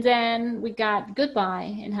 And then we got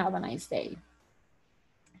goodbye and have a nice day,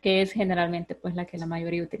 que es generalmente pues la que la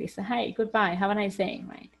mayoría utiliza. Hi, goodbye, have a nice day,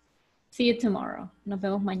 right? See you tomorrow. Nos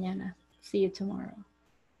vemos mañana. See you tomorrow.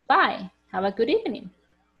 Bye, have a good evening,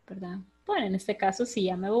 ¿verdad? Bueno, en este caso, si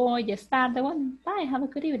ya me voy, ya es tarde, bueno, bye, have a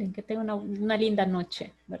good evening, que tenga una linda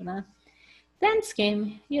noche, ¿verdad? Thanks,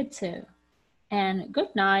 Kim, you too. And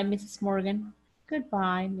good night, Mrs. Morgan.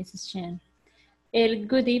 Goodbye, Mrs. Chen. El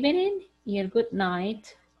good evening y el good night,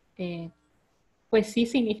 pues sí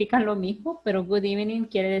significan lo mismo, pero good evening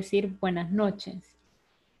quiere decir buenas noches.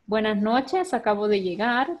 Buenas noches, acabo de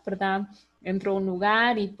llegar, ¿verdad? Entro a un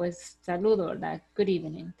lugar y pues saludo, ¿verdad? Good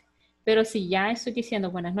evening. Pero si ya estoy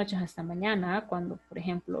diciendo buenas noches hasta mañana, cuando, por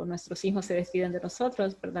ejemplo, nuestros hijos se despiden de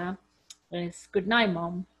nosotros, ¿verdad? Es good night,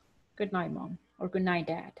 mom. Good night, mom. Or good night,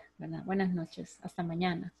 dad. ¿Verdad? Buenas noches. Hasta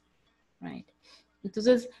mañana. Right.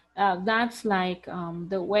 Entonces, that's like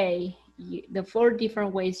the way, the 4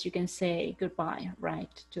 different ways you can say goodbye, right,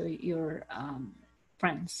 to your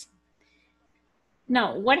friends.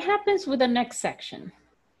 Now, what happens with the next section?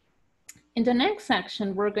 In the next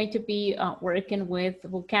section, we're going to be working with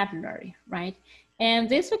vocabulary, right? And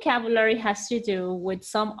this vocabulary has to do with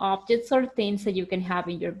some objects or things that you can have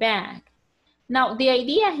in your bag. Now, the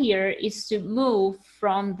idea here is to move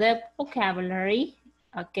from the vocabulary,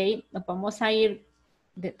 okay? Nos vamos a ir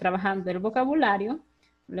trabajando el vocabulario,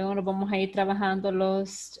 luego nos vamos a ir trabajando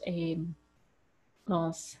los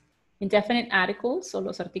indefinite articles o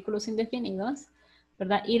los artículos indefinidos,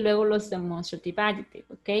 ¿verdad? Y luego los demonstrative adjectives,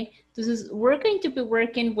 ¿ok? Entonces, we're going to be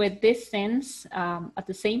working with this sense at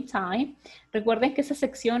the same time. Recuerden que esa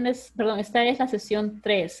sección es, perdón, esta es la sesión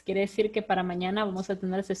 3. Quiere decir que para mañana vamos a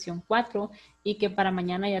tener sesión 4 y que para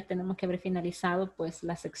mañana ya tenemos que haber finalizado pues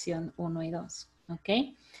la sección 1 y 2, ¿ok?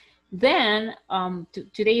 Then,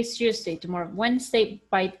 today is Tuesday, tomorrow Wednesday.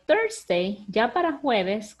 By Thursday, ya para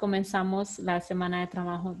jueves, comenzamos la semana de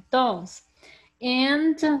trabajo 2.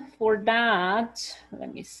 And for that,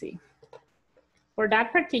 let me see. For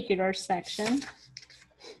that particular section,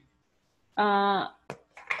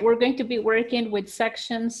 we're going to be working with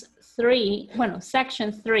section 3,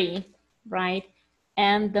 right?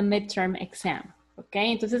 And the midterm exam,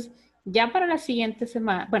 okay? Entonces, ya para la siguiente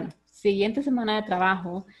semana, siguiente semana de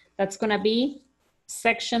trabajo, that's going to be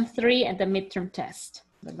section 3 and the midterm test,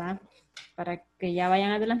 ¿verdad? Para que ya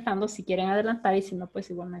vayan adelantando, si quieren adelantar, y si no, pues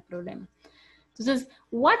igual no hay problema. Entonces,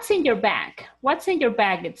 what's in your bag? What's in your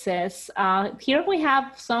bag? It says, here we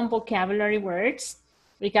have some vocabulary words.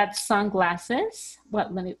 We got sunglasses. Well,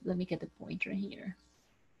 let me get the pointer here.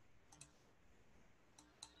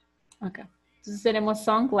 Okay. Entonces tenemos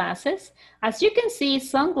sunglasses. As you can see,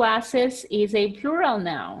 sunglasses is a plural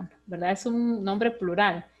noun, ¿verdad? Es un nombre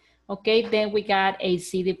plural. Okay, then we got a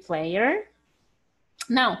CD player.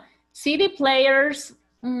 Now, CD players,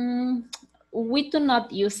 we do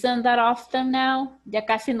not use them that often now. Ya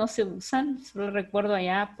casi no se usan. Solo recuerdo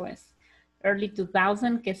allá, pues, early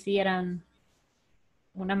 2000, que sí eran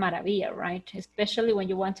una maravilla, right? Especially when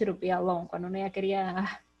you wanted to be alone. Cuando uno ya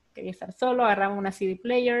quería estar solo, agarraba una CD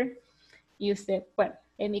player y usted, bueno,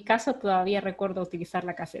 en mi caso todavía recuerdo utilizar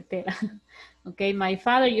la casetera. Okay, my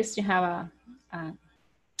father used to have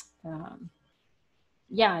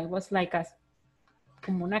yeah, it was like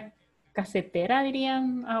como una casetera,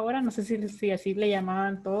 dirían ahora. No sé si así le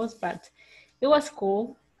llamaban todos, but it was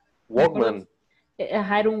cool. Walkman.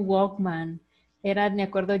 Era un Walkman. Era, me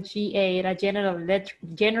acuerdo, GA, era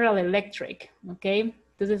General Electric, ¿ok?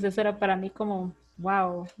 Entonces eso era para mí como,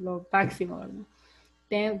 wow, lo máximo, ¿verdad?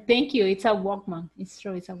 Thank you, it's a Walkman. It's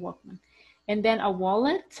true, it's a Walkman. And then a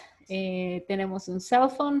wallet. Tenemos un cell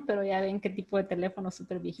phone, pero ya ven qué tipo de teléfono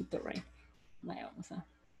súper viejito, right? Vamos a...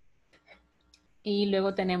 Y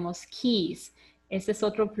luego tenemos keys. Este es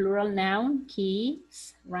otro plural noun,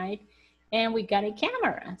 keys, right? And we got a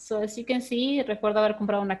camera. So as you can see, recuerdo haber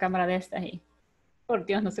comprado una cámara de esta ahí. por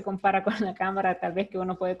Dios, no se compara con la cámara tal vez que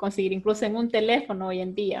uno puede conseguir incluso en un teléfono hoy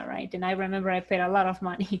en día, right? And I remember I paid a lot of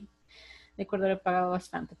money. Recuerdo haber pagado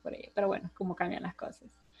bastante por ello, pero bueno, cómo cambian las cosas.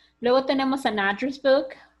 Luego tenemos an address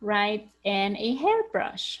book, right? And a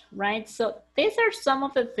hairbrush, right? So these are some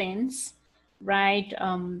of the things, right?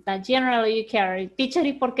 That generally you carry. Teacher,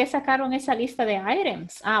 ¿y por qué sacaron esa lista de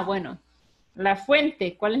items? Ah, bueno, la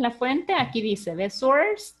fuente. ¿Cuál es la fuente? Aquí dice, the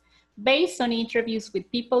source based on interviews with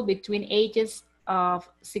people between ages of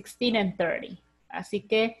 16 and 30. Así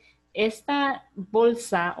que esta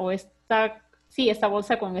bolsa o esta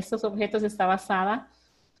bolsa con estos objetos está basada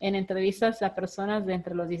en entrevistas a personas de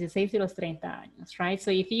entre los 16 y los 30 años, right? So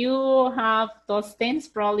if you have those things,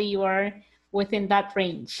 probably you are within that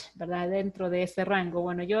range, ¿verdad? Dentro de ese rango.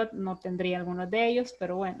 Bueno, yo no tendría algunos de ellos,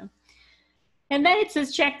 pero bueno. And then it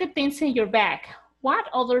says, check the things in your bag. What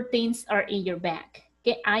other things are in your bag?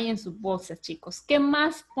 ¿Qué hay en sus bolsas, chicos? ¿Qué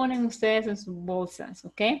más ponen ustedes en sus bolsas?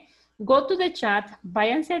 ¿Ok? Go to the chat,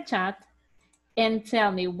 váyanse al chat, and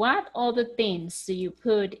tell me what other things do you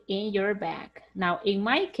put in your bag? Now, in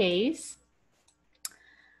my case,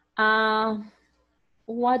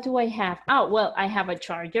 what do I have? Oh, well, I have a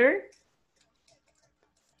charger.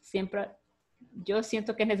 Siempre, yo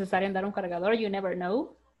siento que es necesario andar un cargador. You never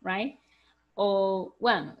know, right? O,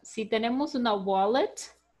 bueno, si tenemos una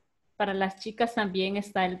wallet, para las chicas también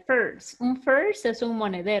está el purse. Un purse es un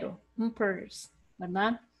monedero, un purse,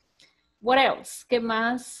 ¿verdad? What else? ¿Qué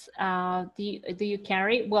más do you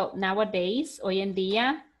carry? Well, nowadays, hoy en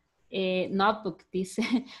día, notebook dice,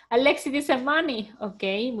 Alexi dice money. Ok,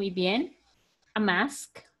 muy bien. A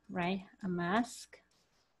mask, right? A mask.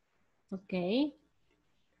 Ok.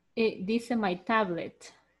 Dice my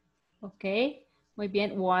tablet. Ok, muy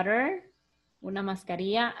bien. Water. Una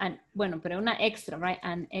mascarilla, bueno, pero una extra, right?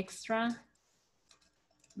 An extra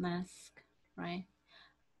mask, right?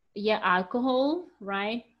 Yeah, alcohol,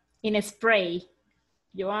 right? In spray.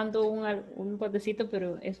 Yo ando un botecito,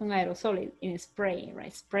 pero es un aerosol in spray,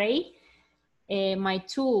 right? Spray. My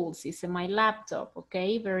tools, dice my laptop,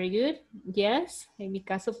 okay, very good. Yes, en mi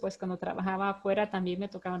caso, pues cuando trabajaba afuera también me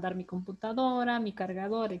tocaba andar mi computadora, mi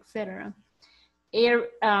cargador, etc.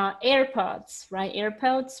 AirPods, right?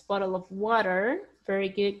 AirPods, bottle of water, very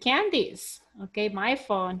good. Candies, okay. My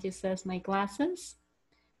phone, just says my glasses.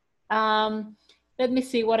 Let me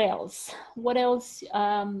see, what else? What else?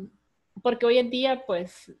 Porque hoy en día,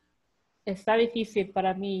 pues, está difícil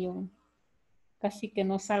para mí. Yo casi que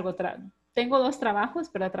no salgo. Tengo dos trabajos,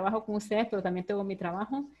 pero trabajo con ustedes, pero también tengo mi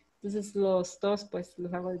trabajo. Entonces, los dos, pues,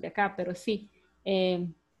 los hago desde acá, pero sí.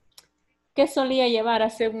 ¿Qué solía llevar?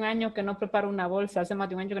 Hace un año que no preparo una bolsa, hace más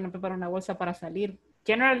de un año que no preparo una bolsa para salir.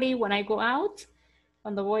 Generally, when I go out,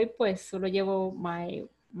 cuando voy, pues solo llevo my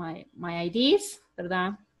IDs,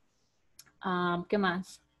 ¿verdad? ¿Qué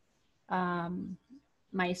más?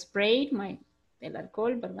 My spray, el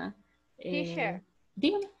alcohol, ¿verdad? Teacher.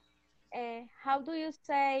 Dígame. How do you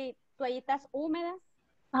say toallitas húmedas?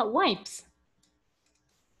 Wipes.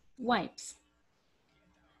 Wipes.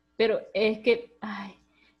 Pero es que,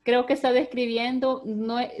 creo que está describiendo,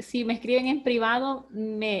 no, si me escriben en privado,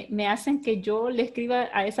 me hacen que yo le escriba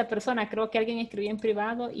a esa persona. Creo que alguien escribió en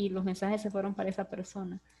privado y los mensajes se fueron para esa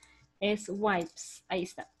persona. Es wipes, ahí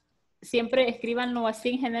está. Siempre escríbanlo así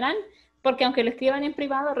en general, porque aunque lo escriban en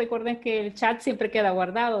privado, recuerden que el chat siempre queda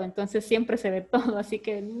guardado, entonces siempre se ve todo, así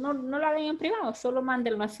que no lo hagan en privado, solo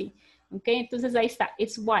mándenlo así. Ok, entonces ahí está,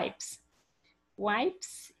 it's wipes.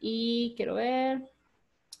 Wipes, y quiero ver...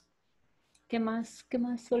 ¿Qué más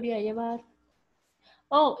solía llevar?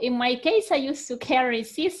 Oh, in my case, I used to carry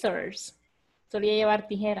scissors. Solía llevar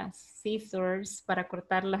tijeras, scissors, para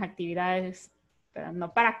cortar las actividades, pero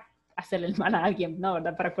no para hacerle el mal a alguien, no,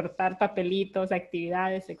 ¿verdad? Para cortar papelitos,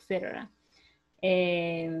 actividades, etc.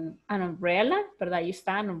 An umbrella, ¿verdad? Ahí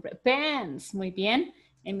está, pens, muy bien.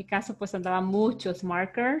 En mi caso, pues andaba muchos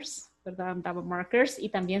markers, ¿verdad? Andaba markers y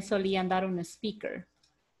también solía andar un speaker,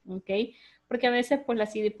 ¿ok? Porque a veces pues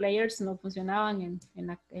las CD players no funcionaban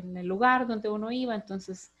en el lugar donde uno iba,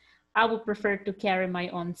 entonces I would prefer to carry my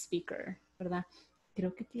own speaker, ¿verdad?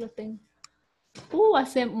 Creo que aquí lo tengo.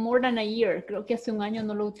 Hace more than a year, creo que hace un año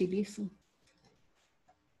no lo utilizo.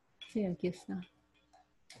 Sí, aquí está.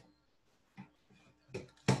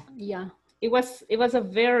 Yeah, it was a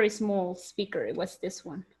very small speaker. It was this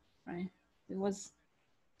one, right? It was...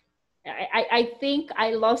 I think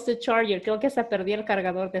I lost the charger. Creo que se perdió el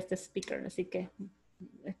cargador de este speaker, así que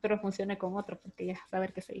espero funcione con otro porque ya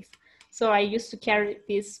saber qué se hizo. So I used to carry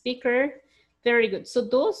this speaker. Very good. So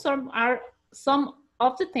those are some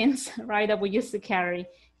of the things, right, that we used to carry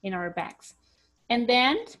in our bags. And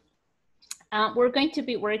then we're going to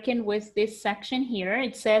be working with this section here.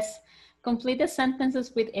 It says Complete the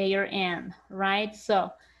sentences with a or an, right?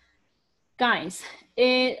 So, guys,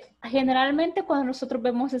 generalmente cuando nosotros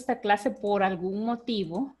vemos esta clase por algún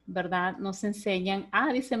motivo, ¿verdad? Nos enseñan,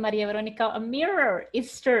 dice María Verónica, a mirror,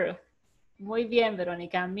 it's true. Muy bien,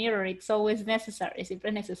 Verónica, a mirror, it's always necessary, siempre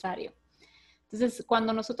es necesario. Entonces,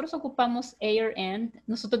 cuando nosotros ocupamos a or an,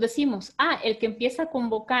 nosotros decimos, el que empieza con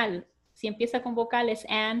vocal, si empieza con vocal es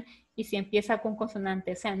an, y si empieza con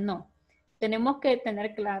consonante es an, no. Tenemos que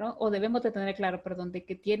tener claro, o debemos de tener claro, perdón, de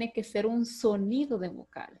que tiene que ser un sonido de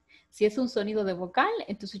vocal. Si es un sonido de vocal,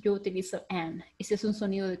 entonces yo utilizo an. Y si es un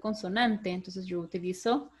sonido de consonante, entonces yo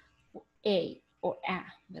utilizo a o a,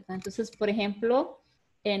 ¿verdad? Entonces, por ejemplo,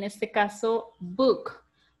 en este caso, book.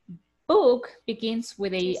 Book begins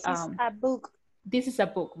with This is a book. This is a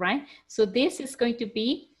book, right? So this is going to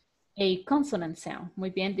be a consonant sound. Muy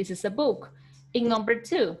bien, this is a book. In number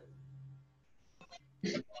 2.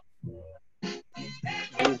 This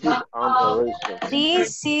is an eraser.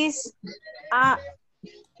 This is a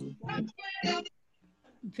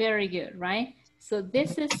Very good, right? So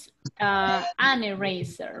this is an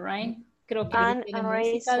eraser, right? Creo que An tiene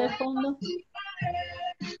música de eraser. fondo.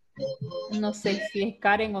 No sé si es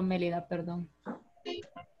Karen o Mélida, perdón.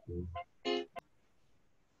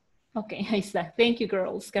 Ok, ahí está. Thank you,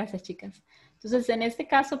 girls. Gracias, chicas. Entonces, en este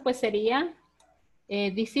caso, pues sería,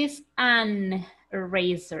 this is an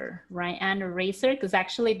eraser, right? An eraser, because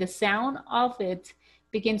actually the sound of it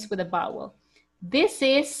begins with a vowel. This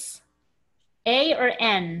is a or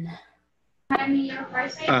an?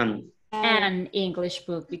 An English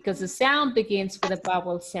book, because the sound begins with a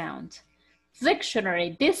vowel sound.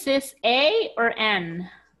 Dictionary, this is a or an?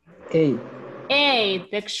 A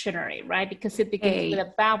dictionary, right? Because it begins with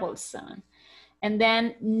a vowel sound. And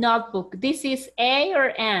then notebook, this is a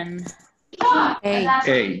or an?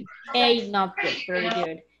 A notebook, very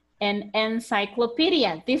good. And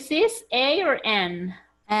encyclopedia, this is a or an?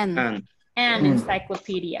 An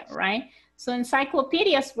encyclopedia, right? So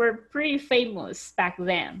encyclopedias were pretty famous back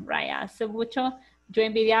then, right? Hace mucho yo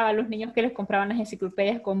envidiaba a los niños que les compraban las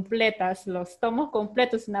enciclopedias completas, los tomos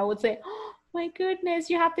completos, and I would say, oh my goodness,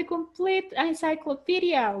 you have the complete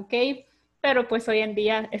encyclopedia, okay? Pero pues hoy en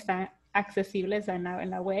día están accesibles en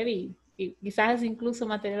la web y quizás es incluso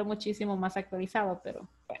material muchísimo más actualizado, pero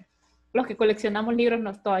bueno, los que coleccionamos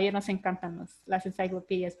libros todavía nos encantan las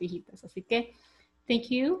enciclopedias viejitas, así que thank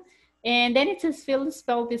you. And then it says fill and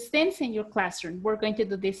spell these things in your classroom. We're going to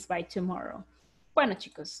do this by tomorrow. Bueno,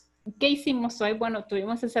 chicos, ¿qué hicimos hoy? Bueno,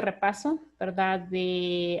 tuvimos ese repaso, ¿verdad?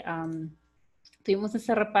 Tuvimos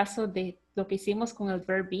ese repaso de lo que hicimos con el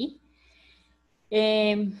verb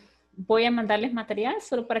be. Voy a mandarles material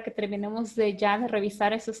solo para que terminemos ya de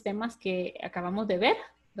revisar esos temas que acabamos de ver,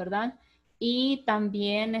 ¿verdad? Y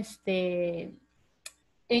también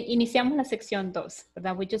iniciamos la sección 2,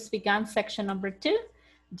 ¿verdad? We just began section number 2.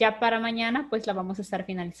 Ya para mañana, pues la vamos a estar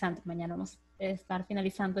finalizando. Mañana vamos a estar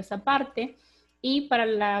finalizando esa parte. Y para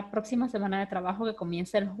la próxima semana de trabajo que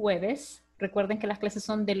comienza el jueves, recuerden que las clases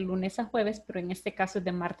son de lunes a jueves, pero en este caso es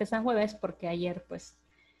de martes a jueves, porque ayer pues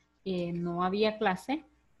no había clase,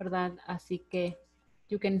 ¿verdad? Así que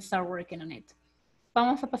you can start working on it.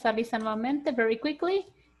 Vamos a pasar lista nuevamente, very quickly.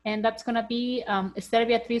 And that's going to be Esther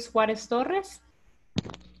Beatriz Juárez Torres.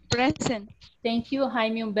 Present. Thank you.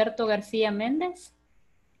 Jaime Humberto García Méndez.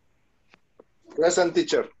 Present,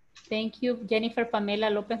 teacher. Thank you. Jennifer Pamela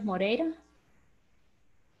López Moreira.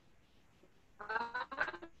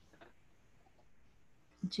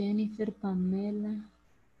 Jennifer Pamela.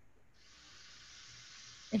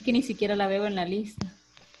 Es que ni siquiera la veo en la lista.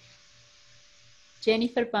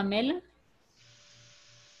 Jennifer Pamela.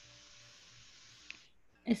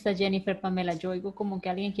 Está Jennifer Pamela. Yo oigo como que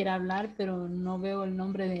alguien quiere hablar, pero no veo el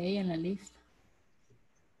nombre de ella en la lista.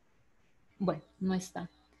 Bueno, no está.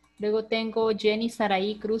 Luego tengo Jenny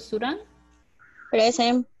Saraí Cruz Durán.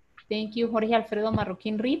 Present. Thank you. Jorge Alfredo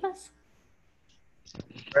Marroquín Rivas.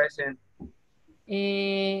 Present.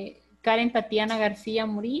 Karen Tatiana García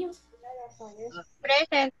Murillo.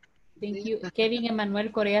 Present. Thank you. Kevin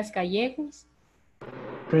Emanuel Coreas Gallegos.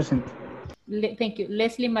 Present. Thank you.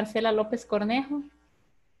 Leslie Marcela López Cornejo.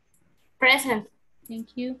 Present. Thank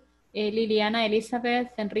you. Liliana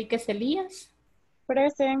Elizabeth Enríquez Elías.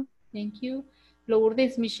 Present. Thank you.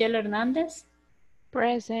 Lourdes Michelle Hernández.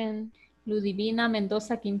 Present. Ludivina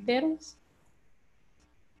Mendoza Quinteros.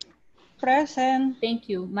 Present. Thank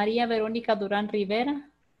you. María Verónica Durán Rivera.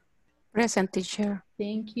 Present, teacher.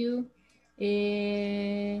 Thank you.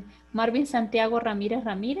 Marvin Santiago Ramírez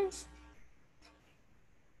Ramírez.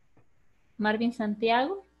 Marvin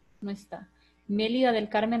Santiago. No está. Mélida del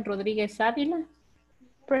Carmen Rodríguez Ávila.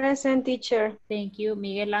 Present, teacher. Thank you.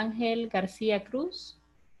 Miguel Ángel García Cruz.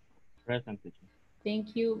 Present, teacher.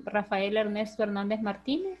 Thank you. Rafael Ernesto Hernández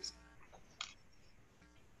Martínez.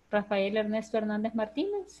 Rafael Ernesto Hernández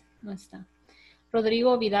Martínez. No está.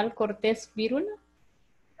 Rodrigo Vidal Cortés Vírula.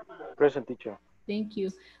 Present, teacher. Thank you.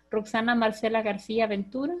 Roxana Marcela García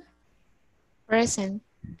Ventura. Present.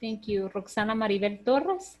 Thank you. Roxana Maribel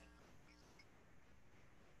Torres.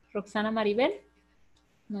 Roxana Maribel.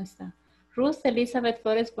 No está. Ruth Elizabeth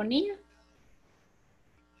Flores Bonilla.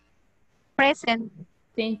 Present.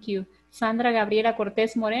 Thank you. Sandra Gabriela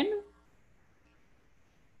Cortés Moreno.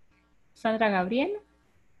 Sandra Gabriela.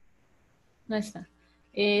 No está.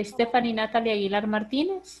 Stephanie Natalia Aguilar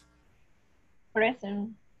Martínez.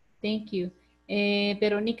 Present. Thank you.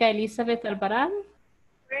 Verónica Elizabeth Alvarado.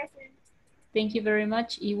 Present. Thank you very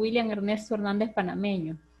much. Y William Ernesto Hernández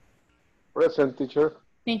Panameño. Present, teacher.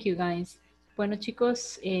 Thank you, guys. Bueno,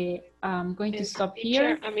 chicos, I'm going to stop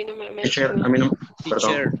here. A mí no me Teacher, mencionó. a mí no,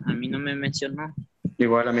 Teacher, perdón. a mí no me mencionó.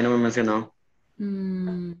 Igual a mí no me mencionó. A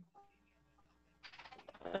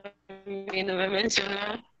mí no me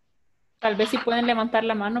mencionó. Tal vez si pueden levantar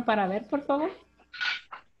la mano para ver, por favor.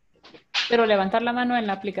 Pero levantar la mano en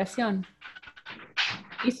la aplicación.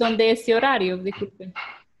 Y son de ese horario, disculpen.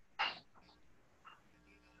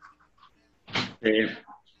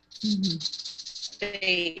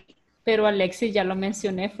 Sí. Pero Alexis ya lo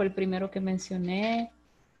mencioné, fue el primero que mencioné.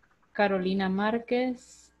 Carolina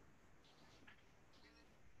Márquez.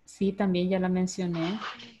 Sí, también ya la mencioné.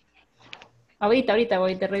 Ahorita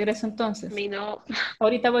voy, de regreso entonces. A mí no.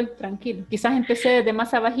 Ahorita voy, tranquilo. Quizás empecé desde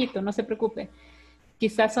más abajito, no se preocupe.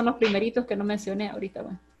 Quizás son los primeritos que no mencioné, ahorita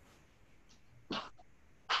voy.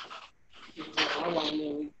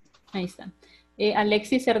 Ahí está.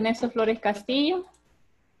 Alexis Ernesto Flores Castillo.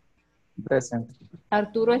 Present.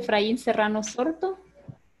 Arturo Efraín Serrano Sorto.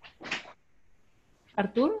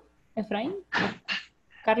 Arturo Efraín.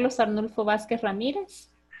 Carlos Arnulfo Vázquez Ramírez.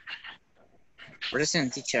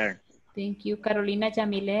 Present, teacher. Thank you. Carolina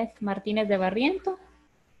Yamilet Martínez de Barriento.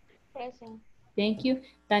 Present. Thank you.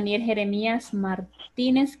 Daniel Jeremías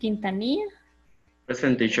Martínez Quintanilla.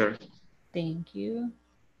 Present, teacher. Thank you.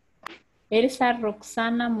 Elsa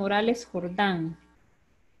Roxana Morales Jordán.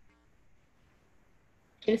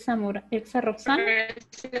 Elsa Roxana.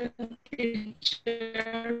 Present,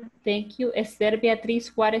 teacher. Thank you. Esther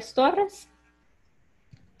Beatriz Juárez Torres.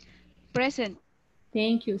 Present.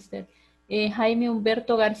 Thank you, Esther. Jaime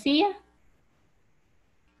Humberto García.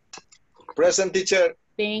 Present, teacher.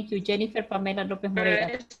 Thank you. Jennifer Pamela López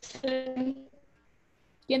Moreira. Present.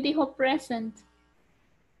 ¿Quién dijo present?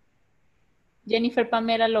 Jennifer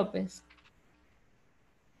Pamela López.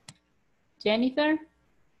 Jennifer.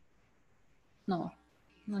 No,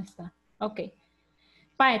 no está. Ok.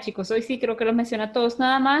 Vaya, chicos, hoy sí creo que los mencioné a todos.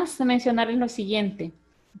 Nada más mencionarles lo siguiente.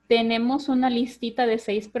 Tenemos una listita de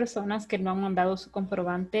 6 personas que no han mandado su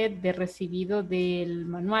comprobante de recibido del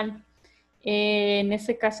manual. En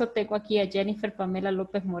ese caso tengo aquí a Jennifer Pamela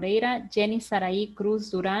López Moreira, Jenny Saraí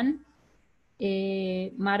Cruz Durán,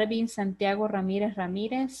 Marvin Santiago Ramírez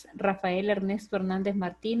Ramírez, Rafael Ernesto Hernández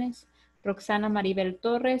Martínez, Roxana Maribel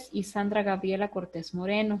Torres y Sandra Gabriela Cortés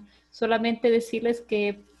Moreno. Solamente decirles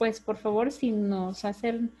que, pues, por favor, si nos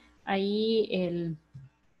hacen ahí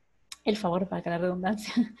el favor, para que la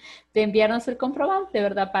redundancia, de enviarnos el comprobante,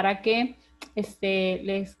 ¿verdad? Para que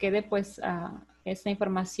les quede, pues, esta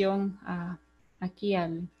información aquí a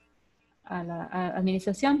la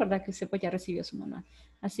administración, ¿verdad? Que usted pues ya recibió su manual.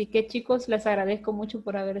 Así que, chicos, les agradezco mucho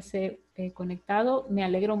por haberse conectado. Me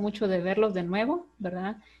alegro mucho de verlos de nuevo,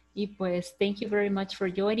 ¿verdad? Y pues, thank you very much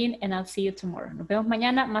for joining and I'll see you tomorrow. Nos vemos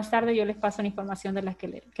mañana. Más tarde yo les paso la información de las que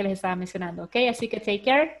les estaba mencionando, ¿ok? Así que take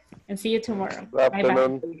care and see you tomorrow. Bye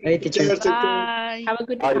bye. Hey, teacher. Bye. Have a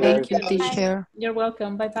good Bye, day. guys. Thank you, teacher. You're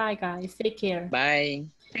welcome. Bye bye, guys. Take care.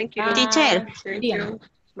 Bye. Thank you. Bye. Teacher. Thank Dígame. you.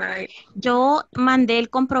 Bye. Yo mandé el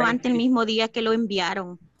comprobante el mismo día que lo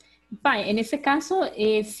enviaron. Bye. En ese caso,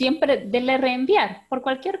 siempre denle reenviar por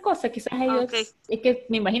cualquier cosa. Quizás ellos, Ok. es que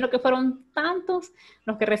me imagino que fueron tantos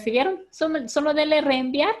los que recibieron. Solo denle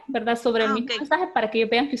reenviar, ¿verdad? Sobre el mismo Ok. mensaje para que ellos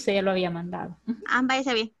vean que usted ya lo había mandado.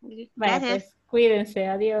 Vaya, bien. Vaya, Gracias. pues, cuídense.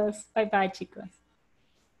 Adiós. Bye bye, chicos.